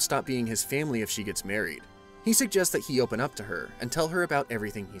sister won't stop being his family if she gets married. He suggests that he open up to her and tell her about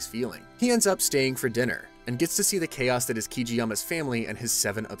everything he's feeling. He ends up staying for dinner, and gets to see the chaos that is Kijiyama's family and his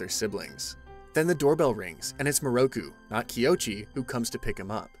 7 other siblings. Then the doorbell rings, and it's Moroku, not Kyochi, who comes to pick him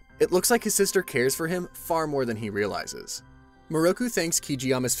up. It looks like his sister cares for him far more than he realizes. Moroku thanks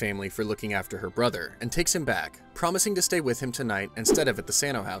Kijiyama's family for looking after her brother and takes him back, promising to stay with him tonight instead of at the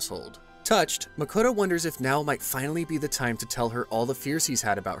Sano household. Touched, Makoto wonders if now might finally be the time to tell her all the fears he's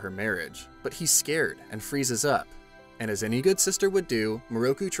had about her marriage, but he's scared and freezes up. And as any good sister would do,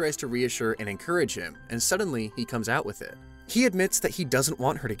 Moroku tries to reassure and encourage him, and suddenly he comes out with it. He admits that he doesn't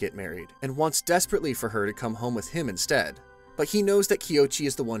want her to get married and wants desperately for her to come home with him instead, but he knows that Kyochi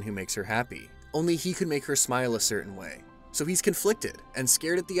is the one who makes her happy. Only he could make her smile a certain way. So he's conflicted and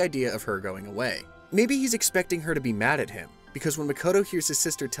scared at the idea of her going away. Maybe he's expecting her to be mad at him, because when Makoto hears his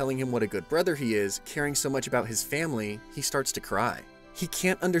sister telling him what a good brother he is, caring so much about his family, he starts to cry. He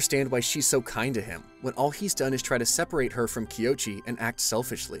can't understand why she's so kind to him, when all he's done is try to separate her from Kyochi and act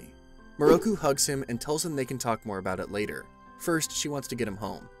selfishly. Moroku hugs him and tells him they can talk more about it later. First, she wants to get him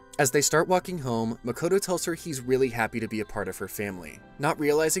home. As they start walking home, Makoto tells her he's really happy to be a part of her family, not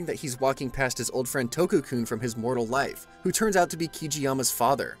realizing that he's walking past his old friend Toku-kun from his mortal life, who turns out to be Kijiyama's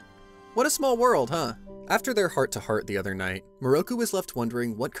father. What a small world, huh? After their heart-to-heart the other night, Moroku was left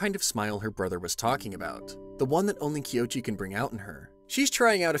wondering what kind of smile her brother was talking about, the one that only Kyochi can bring out in her. She's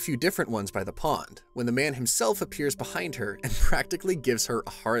trying out a few different ones by the pond, when the man himself appears behind her and practically gives her a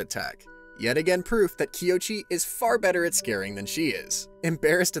heart attack. Yet again proof that Kyochi is far better at scaring than she is.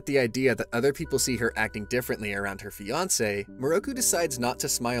 Embarrassed at the idea that other people see her acting differently around her fiancé, Moroku decides not to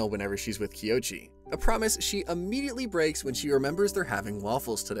smile whenever she's with Kyochi, a promise she immediately breaks when she remembers they're having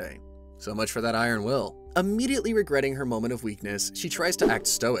waffles today. So much for that iron will. Immediately regretting her moment of weakness, she tries to act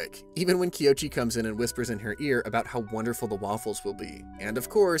stoic, even when Kyochi comes in and whispers in her ear about how wonderful the waffles will be, and of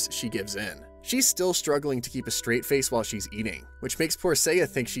course, she gives in. She's still struggling to keep a straight face while she's eating, which makes poor Seiya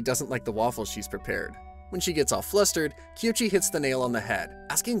think she doesn't like the waffles she's prepared. When she gets all flustered, Kyochi hits the nail on the head,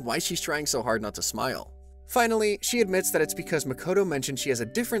 asking why she's trying so hard not to smile. Finally, she admits that it's because Makoto mentioned she has a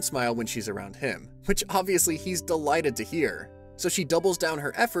different smile when she's around him, which obviously he's delighted to hear. So she doubles down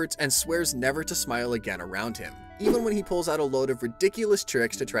her efforts and swears never to smile again around him, even when he pulls out a load of ridiculous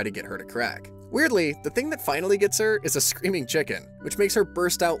tricks to try to get her to crack. Weirdly, the thing that finally gets her is a screaming chicken, which makes her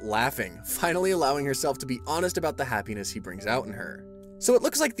burst out laughing, finally allowing herself to be honest about the happiness he brings out in her. So it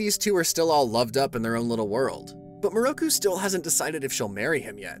looks like these two are still all loved up in their own little world, but Moroku still hasn't decided if she'll marry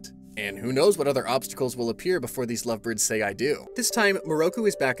him yet. And who knows what other obstacles will appear before these lovebirds say I do. This time, Moroku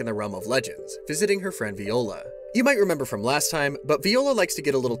is back in the realm of legends, visiting her friend Viola. You might remember from last time, but Viola likes to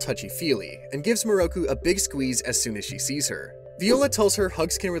get a little touchy-feely, and gives Moroku a big squeeze as soon as she sees her. Viola tells her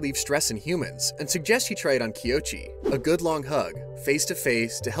hugs can relieve stress in humans, and suggests she try it on Kyochi, a good long hug,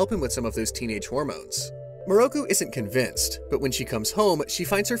 face-to-face, to help him with some of those teenage hormones. Moroku isn't convinced, but when she comes home, she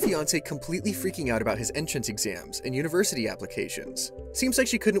finds her fiancé completely freaking out about his entrance exams and university applications. Seems like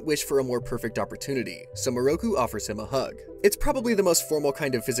she couldn't wish for a more perfect opportunity, so Moroku offers him a hug. It's probably the most formal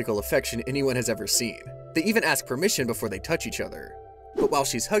kind of physical affection anyone has ever seen. They even ask permission before they touch each other. But while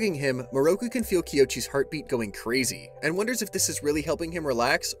she's hugging him, Moroku can feel Kyochi's heartbeat going crazy, and wonders if this is really helping him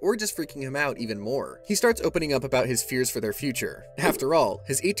relax or just freaking him out even more. He starts opening up about his fears for their future. After all,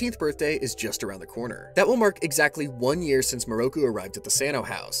 his 18th birthday is just around the corner. That will mark exactly 1 year since Moroku arrived at the Sano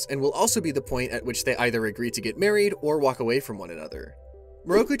house, and will also be the point at which they either agree to get married or walk away from one another.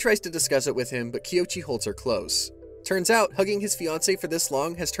 Moroku tries to discuss it with him, but Kyochi holds her close. Turns out, hugging his fiancée for this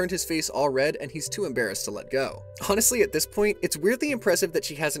long has turned his face all red and he's too embarrassed to let go. Honestly, at this point, it's weirdly impressive that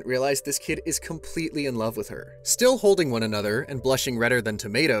she hasn't realized this kid is completely in love with her. Still holding one another and blushing redder than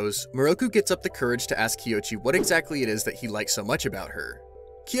tomatoes, Moroku gets up the courage to ask Kyochi what exactly it is that he likes so much about her.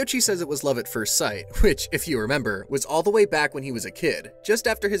 Kyochi says it was love at first sight, which, if you remember, was all the way back when he was a kid, just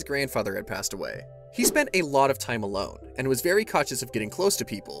after his grandfather had passed away. He spent a lot of time alone, and was very cautious of getting close to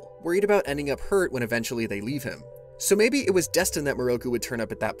people, worried about ending up hurt when eventually they leave him. So maybe it was destined that Moroku would turn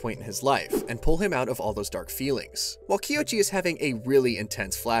up at that point in his life, and pull him out of all those dark feelings. While Kyochi is having a really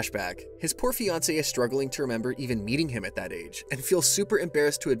intense flashback, his poor fiancée is struggling to remember even meeting him at that age, and feels super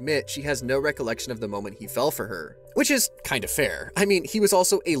embarrassed to admit she has no recollection of the moment he fell for her. Which is kind of fair. I mean, he was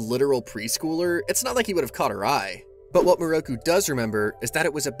also a literal preschooler, it's not like he would have caught her eye. But what Moroku does remember is that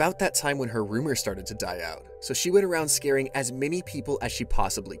it was about that time when her rumors started to die out, so she went around scaring as many people as she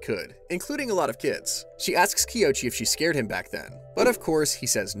possibly could, including a lot of kids. She asks Kyochi if she scared him back then, but of course he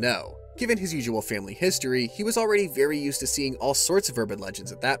says no. Given his usual family history, he was already very used to seeing all sorts of urban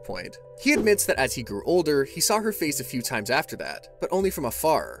legends at that point. He admits that as he grew older, he saw her face a few times after that, but only from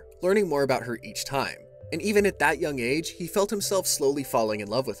afar, learning more about her each time. And even at that young age, he felt himself slowly falling in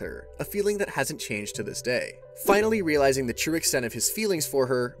love with her, a feeling that hasn't changed to this day. Finally realizing the true extent of his feelings for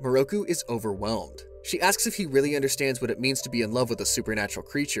her, Moroku is overwhelmed. She asks if he really understands what it means to be in love with a supernatural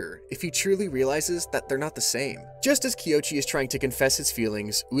creature, if he truly realizes that they're not the same. Just as Kyochi is trying to confess his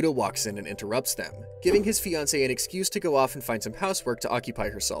feelings, Uda walks in and interrupts them, giving his fiancée an excuse to go off and find some housework to occupy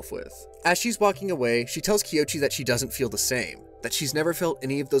herself with. As she's walking away, she tells Kyochi that she doesn't feel the same, that she's never felt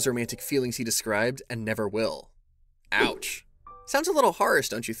any of those romantic feelings he described and never will. Ouch. Sounds a little harsh,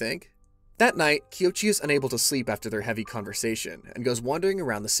 don't you think? That night, Kyochi is unable to sleep after their heavy conversation and goes wandering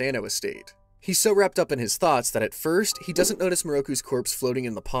around the Sano estate. He's so wrapped up in his thoughts that at first, he doesn't notice Moroku's corpse floating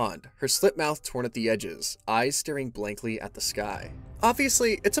in the pond, her slit mouth torn at the edges, eyes staring blankly at the sky.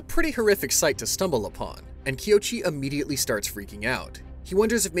 Obviously, it's a pretty horrific sight to stumble upon, and Kyochi immediately starts freaking out. He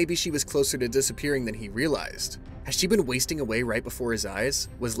wonders if maybe she was closer to disappearing than he realized. Has she been wasting away right before his eyes?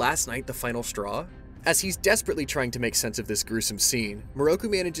 Was last night the final straw? As he's desperately trying to make sense of this gruesome scene, Moroku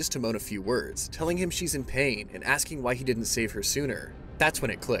manages to moan a few words, telling him she's in pain and asking why he didn't save her sooner. That's when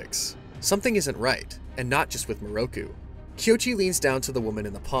it clicks. Something isn't right, and not just with Moroku. Kyochi leans down to the woman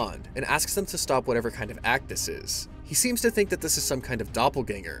in the pond and asks them to stop whatever kind of act this is. He seems to think that this is some kind of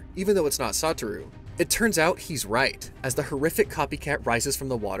doppelganger, even though it's not Satoru. It turns out he's right. As the horrific copycat rises from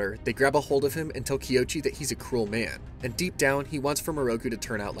the water, they grab a hold of him and tell Kyochi that he's a cruel man, and deep down he wants for Moroku to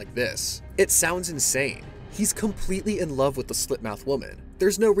turn out like this. It sounds insane. He's completely in love with the slit-mouthed woman.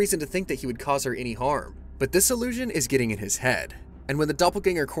 There's no reason to think that he would cause her any harm. But this illusion is getting in his head. And when the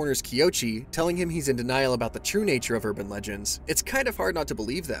doppelganger corners Kyochi, telling him he's in denial about the true nature of urban legends, it's kind of hard not to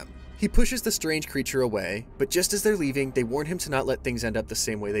believe them. He pushes the strange creature away, but just as they're leaving, they warn him to not let things end up the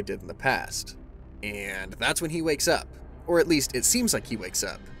same way they did in the past. And that's when he wakes up. Or at least, it seems like he wakes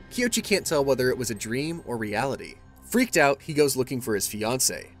up. Kyochi can't tell whether it was a dream or reality. Freaked out, he goes looking for his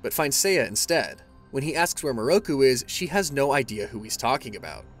fiancée, but finds Seiya instead. When he asks where Moroku is, she has no idea who he's talking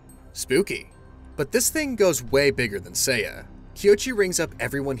about. Spooky. But this thing goes way bigger than Seiya. Kyochi rings up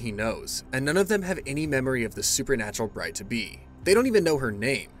everyone he knows, and none of them have any memory of the supernatural bride-to-be. They don't even know her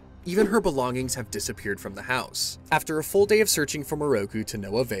name. Even her belongings have disappeared from the house. After a full day of searching for Moroku to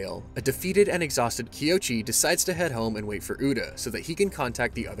no avail, a defeated and exhausted Kyochi decides to head home and wait for Uda so that he can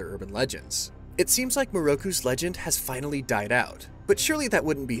contact the other urban legends. It seems like Moroku's legend has finally died out, but surely that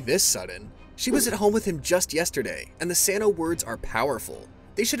wouldn't be this sudden. She was at home with him just yesterday, and the Sano words are powerful.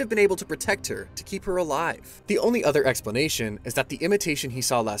 They should have been able to protect her, to keep her alive. The only other explanation is that the imitation he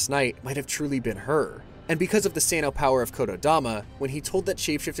saw last night might have truly been her. And because of the Sano power of Kododama, when he told that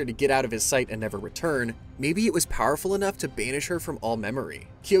shapeshifter to get out of his sight and never return, maybe it was powerful enough to banish her from all memory.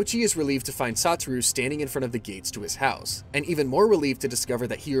 Kyochi is relieved to find Satoru standing in front of the gates to his house, and even more relieved to discover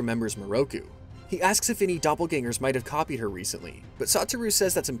that he remembers Moroku. He asks if any doppelgangers might have copied her recently, but Satoru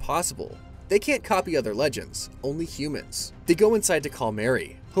says that's impossible. They can't copy other legends, only humans. They go inside to call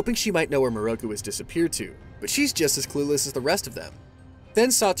Mary, hoping she might know where Moroku has disappeared to, but she's just as clueless as the rest of them. Then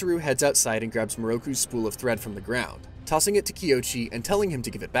Satoru heads outside and grabs Moroku's spool of thread from the ground, tossing it to Kyochi and telling him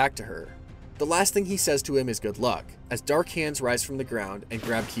to give it back to her. The last thing he says to him is good luck, as dark hands rise from the ground and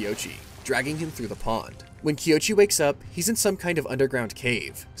grab Kyochi, dragging him through the pond. When Kyochi wakes up, he's in some kind of underground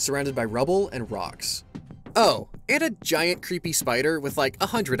cave, surrounded by rubble and rocks. Oh, and a giant creepy spider with like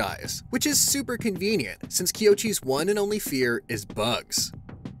 100 eyes, which is super convenient since Kyochi's one and only fear is bugs.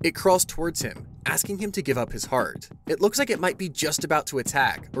 It crawls towards him, asking him to give up his heart. It looks like it might be just about to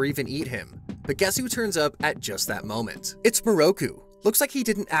attack or even eat him, but guess who turns up at just that moment? It's Moroku, Looks like he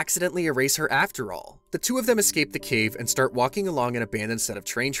didn't accidentally erase her after all. The two of them escape the cave and start walking along an abandoned set of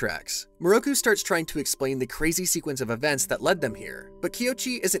train tracks. Moroku starts trying to explain the crazy sequence of events that led them here, but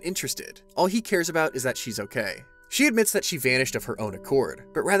Kyoichi isn't interested. All he cares about is that she's okay. She admits that she vanished of her own accord,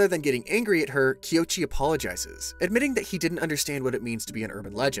 but rather than getting angry at her, Kyoichi apologizes, admitting that he didn't understand what it means to be an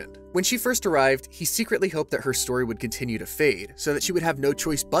urban legend. When she first arrived, he secretly hoped that her story would continue to fade, so that she would have no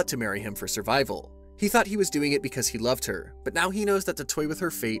choice but to marry him for survival. He thought he was doing it because he loved her, but now he knows that to toy with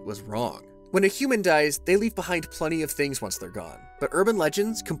her fate was wrong. When a human dies, they leave behind plenty of things once they're gone, but urban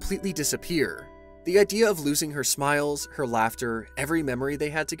legends completely disappear. The idea of losing her smiles, her laughter, every memory they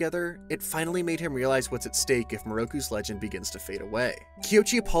had together, it finally made him realize what's at stake if Moroku's legend begins to fade away.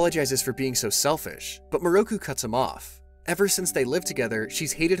 Kyoichi apologizes for being so selfish, but Moroku cuts him off. Ever since they lived together,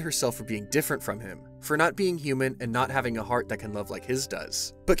 she's hated herself for being different from him, for not being human and not having a heart that can love like his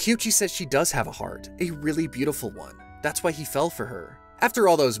does. But Kyoichi says she does have a heart, a really beautiful one. That's why he fell for her. After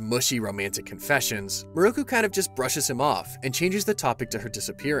all those mushy romantic confessions, Moroku kind of just brushes him off and changes the topic to her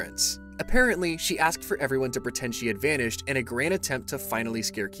disappearance. Apparently, she asked for everyone to pretend she had vanished in a grand attempt to finally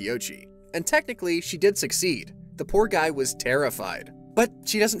scare Kyoichi. And technically, she did succeed. The poor guy was terrified. But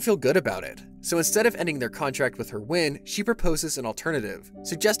she doesn't feel good about it. So instead of ending their contract with her win, she proposes an alternative,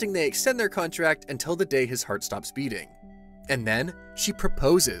 suggesting they extend their contract until the day his heart stops beating. And then, she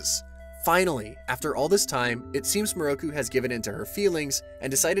proposes. Finally, after all this time, it seems Moroku has given in to her feelings and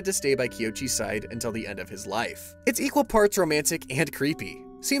decided to stay by Kyoichi's side until the end of his life. It's equal parts romantic and creepy.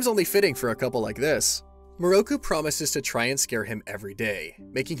 Seems only fitting for a couple like this. Moroku promises to try and scare him every day,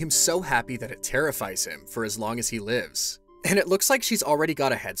 making him so happy that it terrifies him for as long as he lives. And it looks like she's already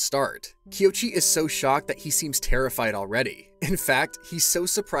got a head start. Kyoichi is so shocked that he seems terrified already. In fact, he's so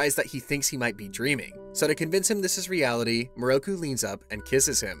surprised that he thinks he might be dreaming. So to convince him this is reality, Moroku leans up and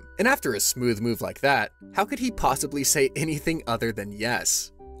kisses him. And after a smooth move like that, how could he possibly say anything other than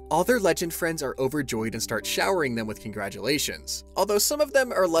yes? All their legend friends are overjoyed and start showering them with congratulations, although some of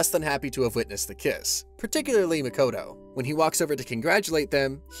them are less than happy to have witnessed the kiss, particularly Makoto. When he walks over to congratulate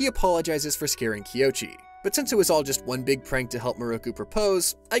them, he apologizes for scaring Kyoichi. But since it was all just one big prank to help Moroku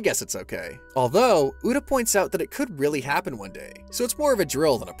propose, I guess it's okay. Although, Uda points out that it could really happen one day, so it's more of a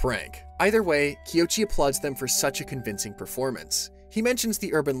drill than a prank. Either way, Kyoichi applauds them for such a convincing performance. He mentions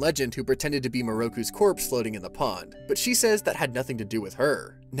the urban legend who pretended to be Moroku's corpse floating in the pond, but she says that had nothing to do with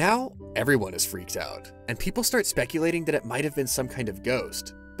her. Now, everyone is freaked out, and people start speculating that it might have been some kind of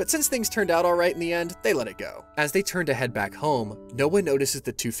ghost. But since things turned out alright in the end, they let it go. As they turn to head back home, no one notices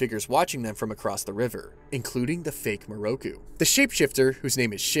the two figures watching them from across the river, including the fake Moroku. The shapeshifter, whose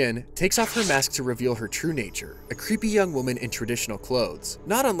name is Shin, takes off her mask to reveal her true nature, a creepy young woman in traditional clothes,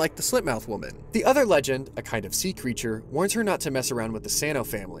 not unlike the Slitmouth woman. The other legend, a kind of sea creature, warns her not to mess around with the Sano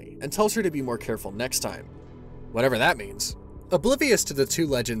family, and tells her to be more careful next time. Whatever that means. Oblivious to the two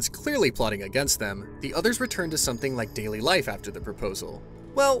legends clearly plotting against them, the others return to something like daily life after the proposal.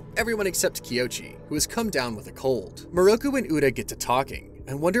 Well, everyone except Kyoichi, who has come down with a cold. Moroku and Uda get to talking,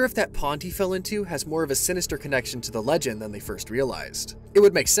 and wonder if that pond he fell into has more of a sinister connection to the legend than they first realized. It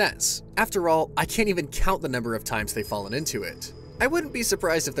would make sense. After all, I can't even count the number of times they've fallen into it. I wouldn't be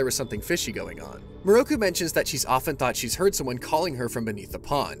surprised if there was something fishy going on. Moroku mentions that she's often thought she's heard someone calling her from beneath the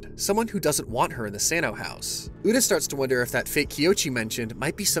pond, someone who doesn't want her in the Sano house. Uda starts to wonder if that fake Kyoichi mentioned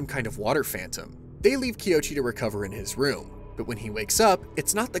might be some kind of water phantom. They leave Kyoichi to recover in his room. But when he wakes up,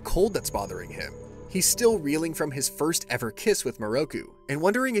 it's not the cold that's bothering him. He's still reeling from his first ever kiss with Moroku, and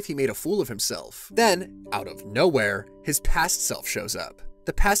wondering if he made a fool of himself. Then, out of nowhere, his past self shows up.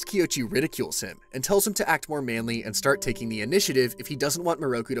 The past Kyoichi ridicules him, and tells him to act more manly and start taking the initiative if he doesn't want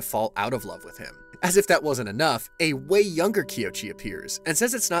Moroku to fall out of love with him. As if that wasn't enough, a way younger Kyoichi appears, and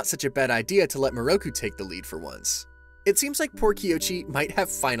says it's not such a bad idea to let Moroku take the lead for once. It seems like poor Kyoichi might have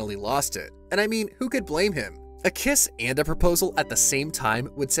finally lost it, and I mean, who could blame him? A kiss and a proposal at the same time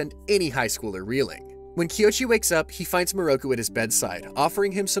would send any high schooler reeling. When Kyoichi wakes up, he finds Moroku at his bedside,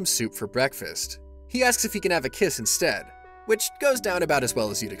 offering him some soup for breakfast. He asks if he can have a kiss instead, which goes down about as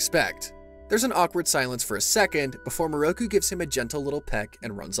well as you'd expect. There's an awkward silence for a second before Moroku gives him a gentle little peck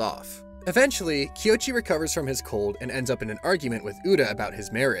and runs off. Eventually, Kyoichi recovers from his cold and ends up in an argument with Uda about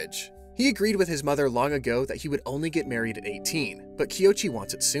his marriage. He agreed with his mother long ago that he would only get married at 18, but Kyoichi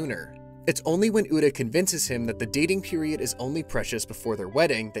wants it sooner. It's only when Uda convinces him that the dating period is only precious before their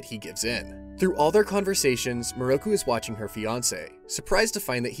wedding that he gives in. Through all their conversations, Moroku is watching her fiancé, surprised to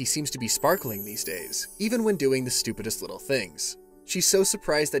find that he seems to be sparkling these days, even when doing the stupidest little things. She's so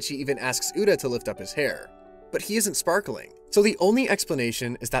surprised that she even asks Uda to lift up his hair. But he isn't sparkling. So the only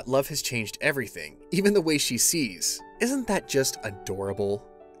explanation is that love has changed everything, even the way she sees. Isn't that just adorable?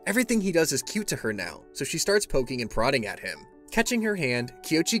 Everything he does is cute to her now, so she starts poking and prodding at him. Catching her hand,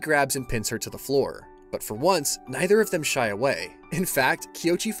 Kyochi grabs and pins her to the floor. But for once, neither of them shy away. In fact,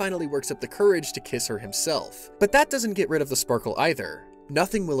 Kyochi finally works up the courage to kiss her himself. But that doesn't get rid of the sparkle either.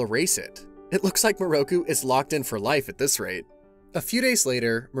 Nothing will erase it. It looks like Moroku is locked in for life at this rate. A few days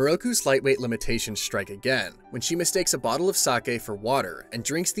later, Moroku's lightweight limitations strike again, when she mistakes a bottle of sake for water and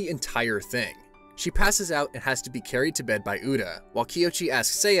drinks the entire thing. She passes out and has to be carried to bed by Uda, while Kyochi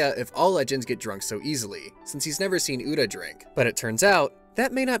asks Seiya if all legends get drunk so easily, since he's never seen Uda drink. But it turns out,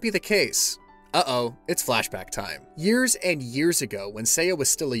 that may not be the case. Uh-oh, it's flashback time. Years and years ago, when Seiya was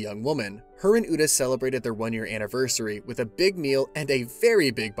still a young woman, her and Uda celebrated their 1-year anniversary with a big meal and a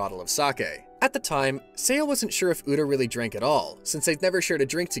very big bottle of sake. At the time, Seiya wasn't sure if Uda really drank at all, since they'd never shared a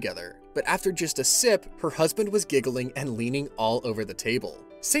drink together, but after just a sip, her husband was giggling and leaning all over the table.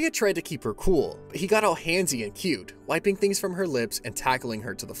 Seiya tried to keep her cool, but he got all handsy and cute, wiping things from her lips and tackling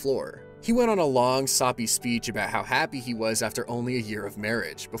her to the floor. He went on a long, soppy speech about how happy he was after only a year of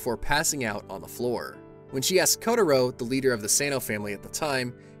marriage, before passing out on the floor. When she asked Kotaro, the leader of the Sano family at the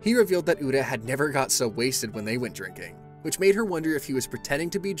time, he revealed that Uda had never got so wasted when they went drinking, which made her wonder if he was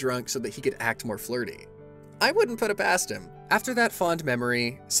pretending to be drunk so that he could act more flirty. I wouldn't put it past him. After that fond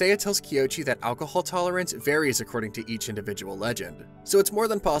memory, Seiya tells Kyochi that alcohol tolerance varies according to each individual legend, so it's more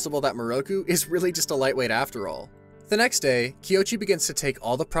than possible that Moroku is really just a lightweight after all. The next day, Kyochi begins to take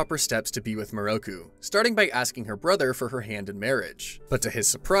all the proper steps to be with Moroku, starting by asking her brother for her hand in marriage. But to his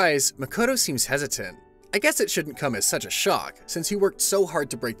surprise, Makoto seems hesitant. I guess it shouldn't come as such a shock, since he worked so hard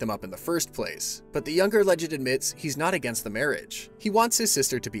to break them up in the first place, but the younger legend admits he's not against the marriage. He wants his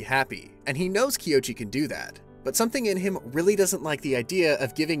sister to be happy, and he knows Kyochi can do that, but something in him really doesn't like the idea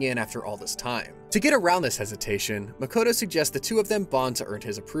of giving in after all this time. To get around this hesitation, Makoto suggests the two of them bond to earn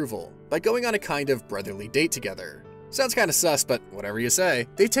his approval, by going on a kind of brotherly date together. Sounds kinda sus, but whatever you say.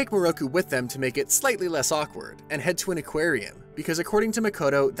 They take Moroku with them to make it slightly less awkward, and head to an aquarium, because according to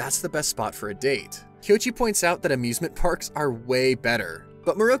Makoto, that's the best spot for a date. Kyochi points out that amusement parks are way better,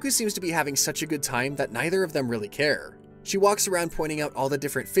 but Moroku seems to be having such a good time that neither of them really care. She walks around pointing out all the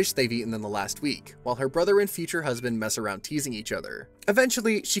different fish they've eaten in the last week, while her brother and future husband mess around teasing each other.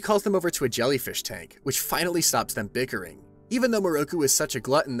 Eventually, she calls them over to a jellyfish tank, which finally stops them bickering, even though Moroku is such a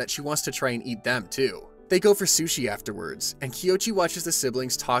glutton that she wants to try and eat them too. They go for sushi afterwards, and Kyochi watches the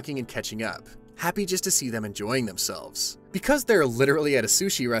siblings talking and catching up, happy just to see them enjoying themselves. Because they're literally at a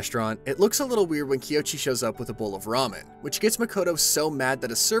sushi restaurant, it looks a little weird when Kyochi shows up with a bowl of ramen, which gets Makoto so mad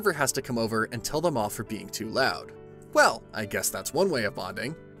that a server has to come over and tell them off for being too loud. Well, I guess that's one way of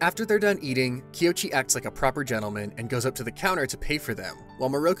bonding. After they're done eating, Kyochi acts like a proper gentleman and goes up to the counter to pay for them, while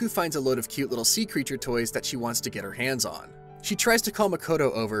Moroku finds a load of cute little sea creature toys that she wants to get her hands on. She tries to call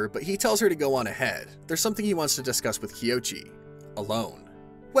Makoto over, but he tells her to go on ahead. There's something he wants to discuss with Kyochi. Alone.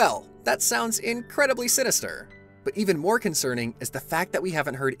 Well, that sounds incredibly sinister. But even more concerning is the fact that we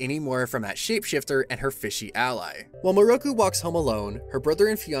haven't heard any more from that shapeshifter and her fishy ally. While Moroku walks home alone, her brother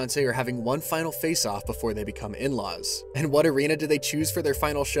and fiancé are having one final face-off before they become in-laws. And what arena do they choose for their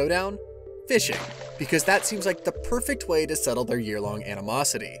final showdown? Fishing, because that seems like the perfect way to settle their year-long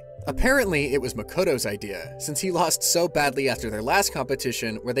animosity. Apparently, it was Makoto's idea, since he lost so badly after their last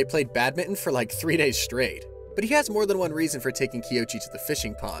competition where they played badminton for like 3 days straight. But he has more than one reason for taking Kyochi to the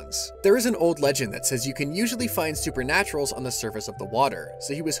fishing ponds. There is an old legend that says you can usually find supernaturals on the surface of the water,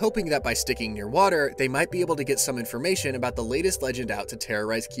 so he was hoping that by sticking near water, they might be able to get some information about the latest legend out to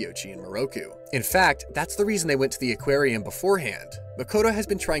terrorize Kyochi and Moroku. In fact, that's the reason they went to the aquarium beforehand. Makoto has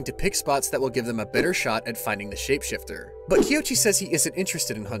been trying to pick spots that will give them a better shot at finding the shapeshifter. But Kyochi says he isn't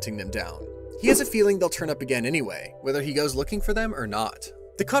interested in hunting them down. He has a feeling they'll turn up again anyway, whether he goes looking for them or not.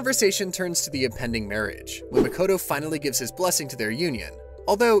 The conversation turns to the impending marriage, when Makoto finally gives his blessing to their union,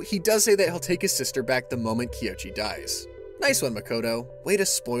 although he does say that he'll take his sister back the moment Kyochi dies. Nice one, Makoto. Way to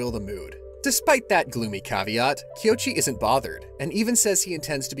spoil the mood. Despite that gloomy caveat, Kyochi isn't bothered, and even says he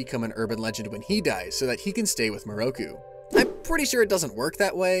intends to become an urban legend when he dies so that he can stay with Moroku. I'm pretty sure it doesn't work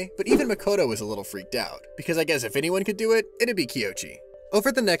that way, but even Makoto is a little freaked out, because I guess if anyone could do it, it'd be Kyochi.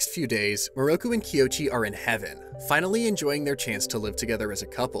 Over the next few days, Moroku and Kyochi are in heaven, finally enjoying their chance to live together as a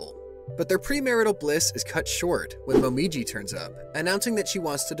couple. But their premarital bliss is cut short when Momiji turns up, announcing that she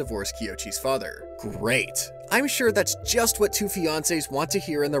wants to divorce Kyochi's father. Great! I'm sure that's just what two fiancés want to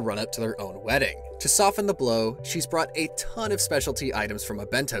hear in the run-up to their own wedding. To soften the blow, she's brought a ton of specialty items from a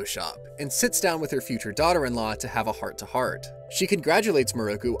bento shop, and sits down with her future daughter-in-law to have a heart-to-heart. She congratulates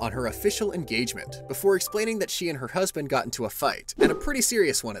Moroku on her official engagement, before explaining that she and her husband got into a fight, and a pretty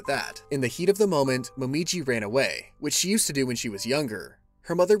serious one at that. In the heat of the moment, Momiji ran away, which she used to do when she was younger.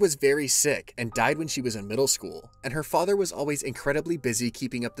 Her mother was very sick and died when she was in middle school, and her father was always incredibly busy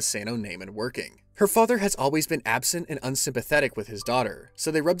keeping up the Sano name and working. Her father has always been absent and unsympathetic with his daughter, so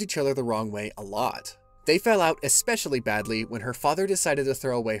they rubbed each other the wrong way a lot. They fell out especially badly when her father decided to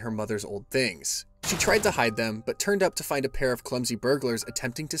throw away her mother's old things. She tried to hide them, but turned up to find a pair of clumsy burglars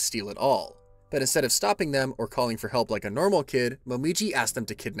attempting to steal it all. But instead of stopping them or calling for help like a normal kid, Momiji asked them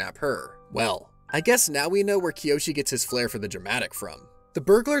to kidnap her. Well, I guess now we know where Kiyoshi gets his flair for the dramatic from. The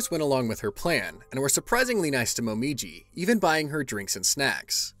burglars went along with her plan, and were surprisingly nice to Momiji, even buying her drinks and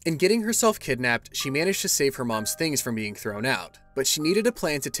snacks. In getting herself kidnapped, she managed to save her mom's things from being thrown out, but she needed a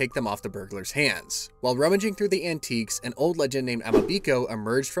plan to take them off the burglars' hands. While rummaging through the antiques, an old legend named Amabiko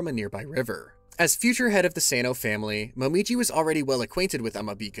emerged from a nearby river. As future head of the Sano family, Momiji was already well acquainted with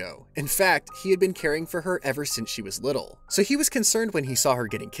Amabiko. In fact, he had been caring for her ever since she was little. So he was concerned when he saw her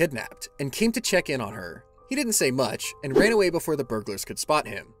getting kidnapped, and came to check in on her. He didn't say much, and ran away before the burglars could spot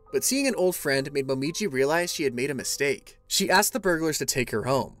him. But seeing an old friend made Momiji realize she had made a mistake. She asked the burglars to take her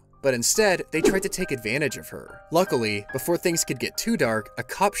home, but instead, they tried to take advantage of her. Luckily, before things could get too dark, a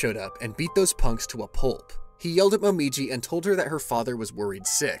cop showed up and beat those punks to a pulp. He yelled at Momiji and told her that her father was worried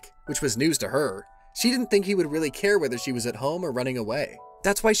sick, which was news to her. She didn't think he would really care whether she was at home or running away.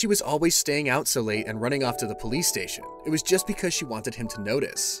 That's why she was always staying out so late and running off to the police station. It was just because she wanted him to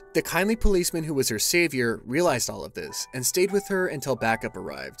notice. The kindly policeman who was her savior realized all of this and stayed with her until backup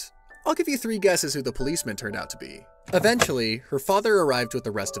arrived. I'll give you 3 guesses who the policeman turned out to be. Eventually, her father arrived with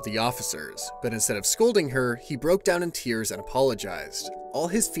the rest of the officers, but instead of scolding her, he broke down in tears and apologized. All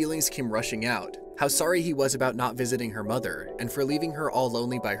his feelings came rushing out. How sorry he was about not visiting her mother, and for leaving her all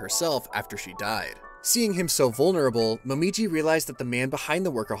lonely by herself after she died. Seeing him so vulnerable, Momiji realized that the man behind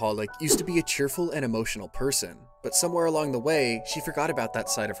the workaholic used to be a cheerful and emotional person, but somewhere along the way, she forgot about that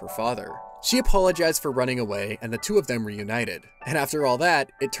side of her father. She apologized for running away, and the two of them reunited. And after all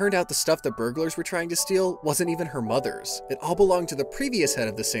that, it turned out the stuff the burglars were trying to steal wasn't even her mother's. It all belonged to the previous head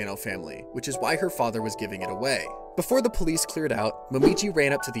of the Sano family, which is why her father was giving it away. Before the police cleared out, Momiji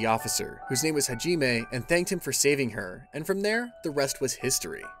ran up to the officer, whose name was Hajime, and thanked him for saving her, and from there, the rest was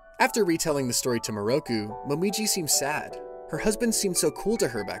history. After retelling the story to Moroku, Momiji seemed sad. Her husband seemed so cool to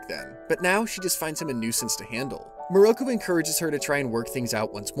her back then, but now she just finds him a nuisance to handle. Moroku encourages her to try and work things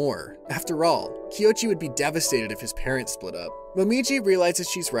out once more. After all, Kiyoshi would be devastated if his parents split up. Momiji realizes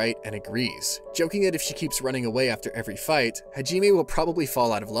she's right and agrees, joking that if she keeps running away after every fight, Hajime will probably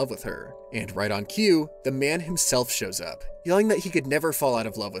fall out of love with her. And right on cue, the man himself shows up, yelling that he could never fall out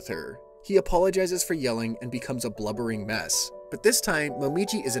of love with her. He apologizes for yelling and becomes a blubbering mess. But this time,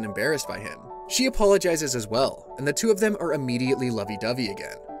 Momiji isn't embarrassed by him. She apologizes as well, and the two of them are immediately lovey-dovey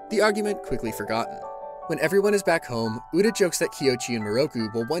again. The argument quickly forgotten. When everyone is back home, Uda jokes that Kiyoshi and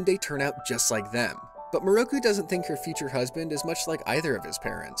Moroku will one day turn out just like them. But Moroku doesn't think her future husband is much like either of his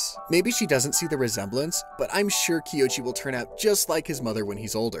parents. Maybe she doesn't see the resemblance, but I'm sure Kiyoshi will turn out just like his mother when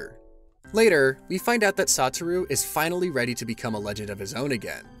he's older. Later, we find out that Satoru is finally ready to become a legend of his own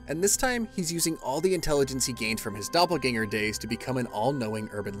again, and this time he's using all the intelligence he gained from his doppelganger days to become an all-knowing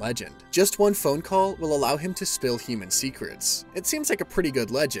urban legend. Just one phone call will allow him to spill human secrets. It seems like a pretty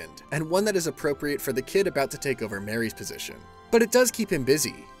good legend, and one that is appropriate for the kid about to take over Mary's position. But it does keep him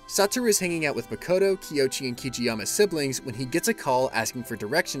busy. Satoru is hanging out with Makoto, Kiyoshi, and Kijiyama's siblings when he gets a call asking for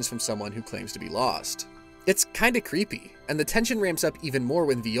directions from someone who claims to be lost. It's kinda creepy, and the tension ramps up even more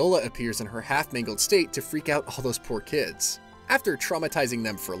when Viola appears in her half-mangled state to freak out all those poor kids. After traumatizing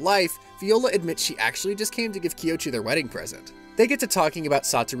them for life, Viola admits she actually just came to give Kiyoshi their wedding present. They get to talking about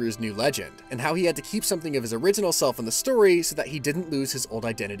Satoru's new legend, and how he had to keep something of his original self in the story so that he didn't lose his old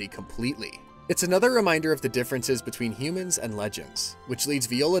identity completely. It's another reminder of the differences between humans and legends, which leads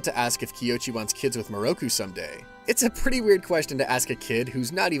Viola to ask if Kiyoshi wants kids with Moroku someday. It's a pretty weird question to ask a kid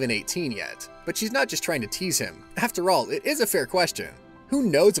who's not even 18 yet, but she's not just trying to tease him. After all, it is a fair question. Who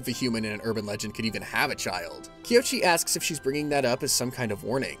knows if a human in an urban legend could even have a child? Kiyoshi asks if she's bringing that up as some kind of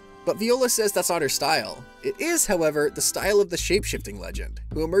warning, but Viola says that's not her style. It is, however, the style of the shape-shifting legend,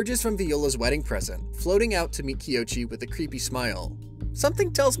 who emerges from Viola's wedding present, floating out to meet Kiyoshi with a creepy smile.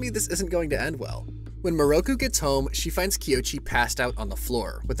 Something tells me this isn't going to end well. When Moroku gets home, she finds Kiyoshi passed out on the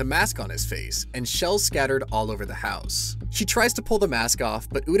floor, with a mask on his face, and shells scattered all over the house. She tries to pull the mask off,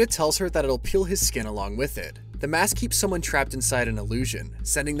 but Uda tells her that it'll peel his skin along with it. The mask keeps someone trapped inside an illusion,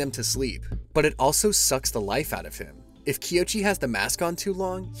 sending them to sleep, but it also sucks the life out of him. If Kiyoshi has the mask on too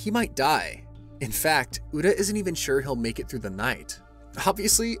long, he might die. In fact, Uda isn't even sure he'll make it through the night.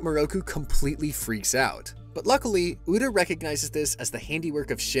 Obviously, Moroku completely freaks out. But luckily, Uda recognizes this as the handiwork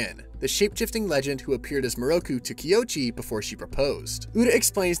of Shin, the shape-shifting legend who appeared as Moroku to Kyochi before she proposed. Uda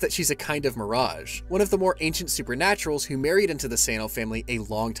explains that she's a kind of mirage, one of the more ancient supernaturals who married into the Sano family a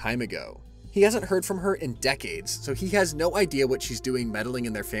long time ago. He hasn't heard from her in decades, so he has no idea what she's doing meddling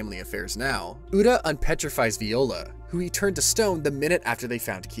in their family affairs now. Uda unpetrifies Viola, who he turned to stone the minute after they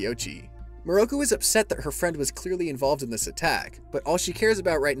found Kyochi. Moroku is upset that her friend was clearly involved in this attack, but all she cares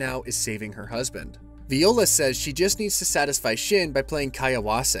about right now is saving her husband. Viola says she just needs to satisfy Shin by playing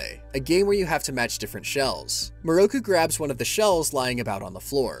Kayawase, a game where you have to match different shells. Moroku grabs one of the shells lying about on the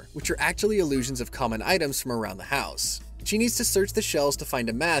floor, which are actually illusions of common items from around the house. She needs to search the shells to find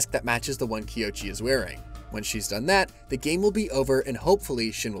a mask that matches the one Kyochi is wearing. When she's done that, the game will be over and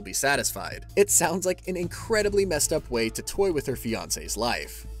hopefully Shin will be satisfied. It sounds like an incredibly messed up way to toy with her fiance's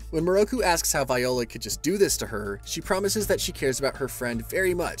life. When Moroku asks how Viola could just do this to her, she promises that she cares about her friend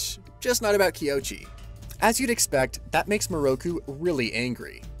very much, just not about Kyochi. As you'd expect, that makes Moroku really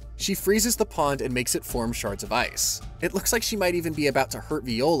angry. She freezes the pond and makes it form shards of ice. It looks like she might even be about to hurt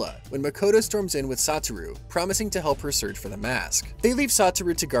Viola when Makoto storms in with Satoru, promising to help her search for the mask. They leave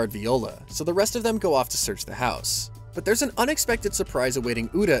Satoru to guard Viola, so the rest of them go off to search the house. But there's an unexpected surprise awaiting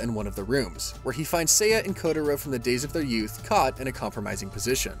Uda in one of the rooms, where he finds Seiya and Kotaro from the days of their youth caught in a compromising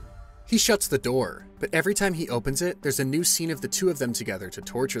position. He shuts the door, but every time he opens it, there's a new scene of the two of them together to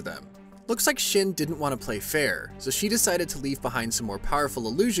torture them. Looks like Shin didn't want to play fair, so she decided to leave behind some more powerful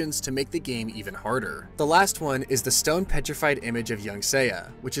illusions to make the game even harder. The last one is the stone petrified image of young Seiya,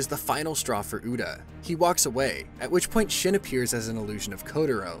 which is the final straw for Uda. He walks away, at which point Shin appears as an illusion of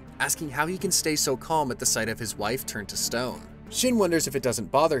Kotaro, asking how he can stay so calm at the sight of his wife turned to stone. Shin wonders if it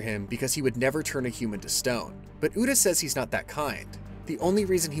doesn't bother him because he would never turn a human to stone, but Uda says he's not that kind. The only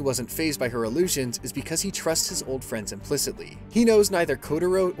reason he wasn't fazed by her illusions is because he trusts his old friends implicitly. He knows neither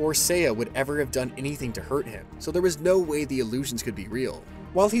Kotaro or Seiya would ever have done anything to hurt him, so there was no way the illusions could be real.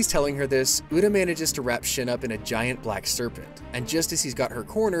 While he's telling her this, Uda manages to wrap Shin up in a giant black serpent, and just as he's got her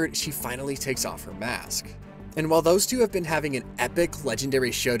cornered, she finally takes off her mask. And while those two have been having an epic,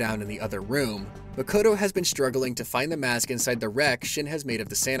 legendary showdown in the other room, Makoto has been struggling to find the mask inside the wreck Shin has made of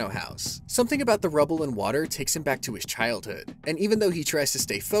the Sano house. Something about the rubble and water takes him back to his childhood, and even though he tries to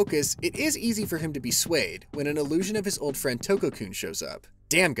stay focused, it is easy for him to be swayed when an illusion of his old friend Toko-kun shows up.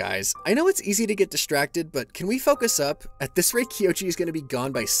 Damn guys, I know it's easy to get distracted, but can we focus up? At this rate, Kyochi is going to be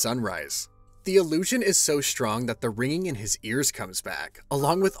gone by sunrise. The illusion is so strong that the ringing in his ears comes back,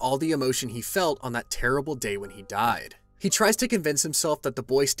 along with all the emotion he felt on that terrible day when he died. He tries to convince himself that the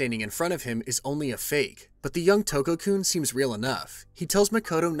boy standing in front of him is only a fake, but the young Toko-kun seems real enough. He tells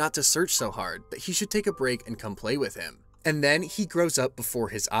Makoto not to search so hard, that he should take a break and come play with him. And then he grows up before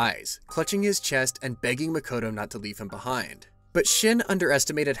his eyes, clutching his chest and begging Makoto not to leave him behind. But Shin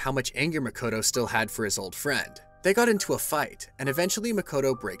underestimated how much anger Makoto still had for his old friend. They got into a fight, and eventually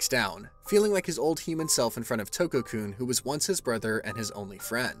Makoto breaks down, feeling like his old human self in front of Toko-kun, who was once his brother and his only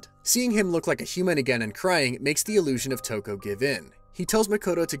friend. Seeing him look like a human again and crying makes the illusion of Toko give in. He tells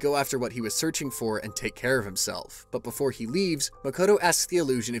Makoto to go after what he was searching for and take care of himself, but before he leaves, Makoto asks the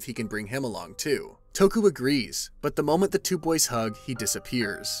illusion if he can bring him along too. Toku agrees, but the moment the two boys hug, he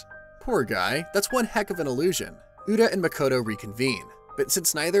disappears. Poor guy, that's one heck of an illusion. Uda and Makoto reconvene. But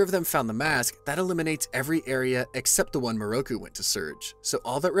since neither of them found the mask, that eliminates every area except the one Moroku went to search, so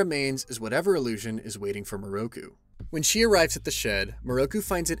all that remains is whatever illusion is waiting for Moroku. When she arrives at the shed, Moroku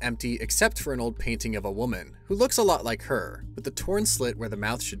finds it empty except for an old painting of a woman, who looks a lot like her, with the torn slit where the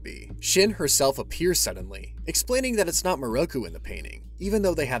mouth should be. Shin herself appears suddenly, explaining that it's not Moroku in the painting, even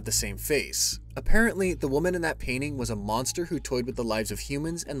though they have the same face. Apparently, the woman in that painting was a monster who toyed with the lives of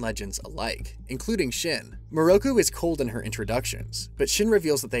humans and legends alike, including Shin. Moroku is cold in her introductions, but Shin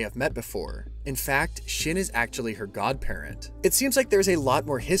reveals that they have met before. In fact, Shin is actually her godparent. It seems like there's a lot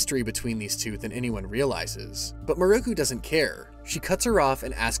more history between these two than anyone realizes, but Moroku doesn't care. She cuts her off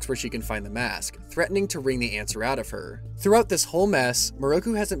and asks where she can find the mask, threatening to wring the answer out of her. Throughout this whole mess,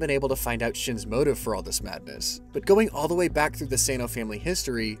 Moroku hasn't been able to find out Shin's motive for all this madness, but going all the way back through the Sano family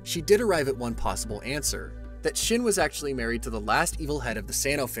history, she did arrive at one possible answer: that Shin was actually married to the last evil head of the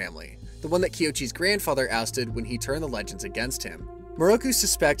Sano family, the one that Kyochi's grandfather ousted when he turned the legends against him. Moroku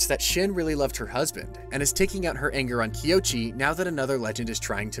suspects that Shin really loved her husband, and is taking out her anger on Kyochi now that another legend is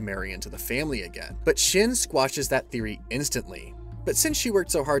trying to marry into the family again. But Shin squashes that theory instantly. But since she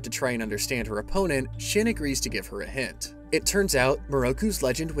worked so hard to try and understand her opponent, Shin agrees to give her a hint. It turns out Moroku's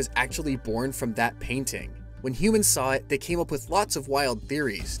legend was actually born from that painting. When humans saw it, they came up with lots of wild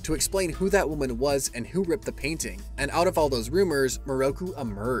theories to explain who that woman was and who ripped the painting, and out of all those rumors, Miroku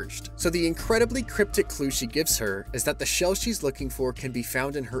emerged. So the incredibly cryptic clue she gives her is that the shell she's looking for can be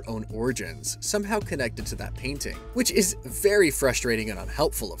found in her own origins, somehow connected to that painting, which is very frustrating and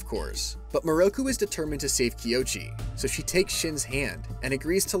unhelpful, of course. But Miroku is determined to save Kyochi, so she takes Shin's hand and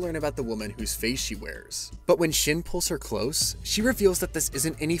agrees to learn about the woman whose face she wears. But when Shin pulls her close, she reveals that this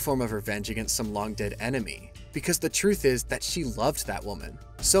isn't any form of revenge against some long-dead enemy, because the truth is that she loved that woman.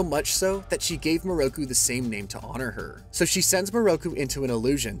 So much so that she gave Miroku the same name to honor her. So she sends Miroku into an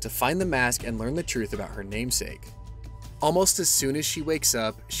illusion to find the mask and learn the truth about her namesake. Almost as soon as she wakes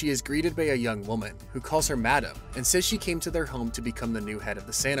up, she is greeted by a young woman who calls her Madam and says she came to their home to become the new head of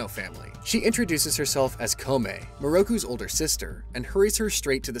the Sano family. She introduces herself as Kome, Miroku's older sister, and hurries her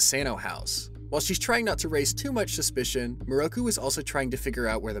straight to the Sano house. While she's trying not to raise too much suspicion, Miroku is also trying to figure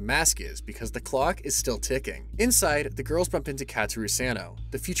out where the mask is because the clock is still ticking. Inside, the girls bump into Katsuru Sano,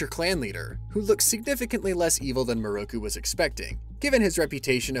 the future clan leader, who looks significantly less evil than Miroku was expecting, given his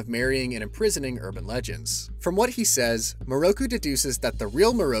reputation of marrying and imprisoning urban legends. From what he says, Miroku deduces that the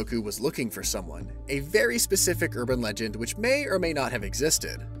real Miroku was looking for someone, a very specific urban legend which may or may not have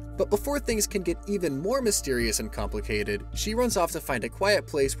existed. But before things can get even more mysterious and complicated, she runs off to find a quiet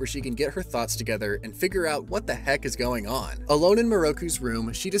place where she can get her thoughts together and figure out what the heck is going on. Alone in Miroku's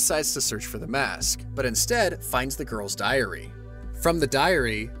room, she decides to search for the mask, but instead finds the girl's diary. From the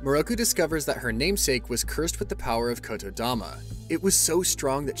diary, Miroku discovers that her namesake was cursed with the power of Kotodama. It was so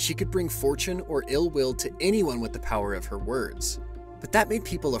strong that she could bring fortune or ill will to anyone with the power of her words. But that made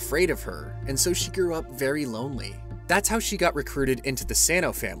people afraid of her, and so she grew up very lonely. That's how she got recruited into the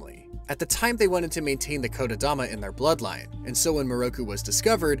Sano family. At the time, they wanted to maintain the Kotodama in their bloodline, and so when Miroku was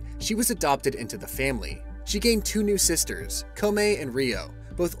discovered, she was adopted into the family. She gained two new sisters, Kome and Ryo,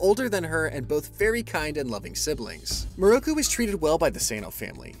 both older than her and both very kind and loving siblings. Miroku was treated well by the Sano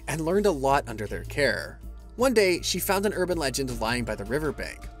family and learned a lot under their care. One day, she found an urban legend lying by the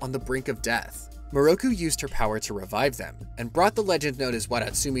riverbank, on the brink of death. Miroku used her power to revive them, and brought the legend known as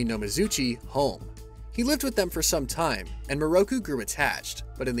Wadatsumi no Mizuchi home. He lived with them for some time, and Miroku grew attached,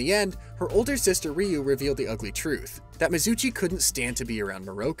 but in the end, her older sister Ryu revealed the ugly truth, that Mizuchi couldn't stand to be around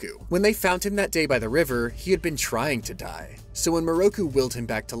Miroku. When they found him that day by the river, he had been trying to die. So when Miroku willed him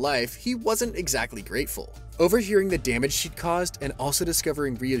back to life, he wasn't exactly grateful. Overhearing the damage she'd caused and also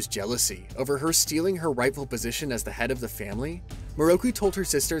discovering Ryu's jealousy over her stealing her rightful position as the head of the family, Miroku told her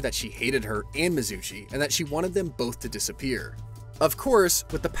sister that she hated her and Mizuchi and that she wanted them both to disappear. Of course,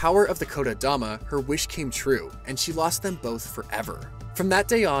 with the power of the Kotodama, her wish came true, and she lost them both forever. From that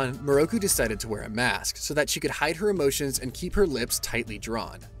day on, Miroku decided to wear a mask so that she could hide her emotions and keep her lips tightly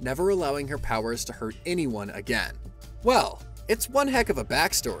drawn, never allowing her powers to hurt anyone again. Well, it's one heck of a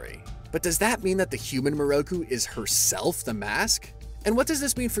backstory. But does that mean that the human Miroku is herself the mask? And what does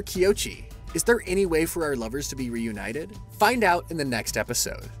this mean for Kyochi? Is there any way for our lovers to be reunited? Find out in the next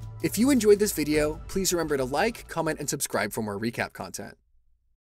episode. If you enjoyed this video, please remember to like, comment, and subscribe for more recap content.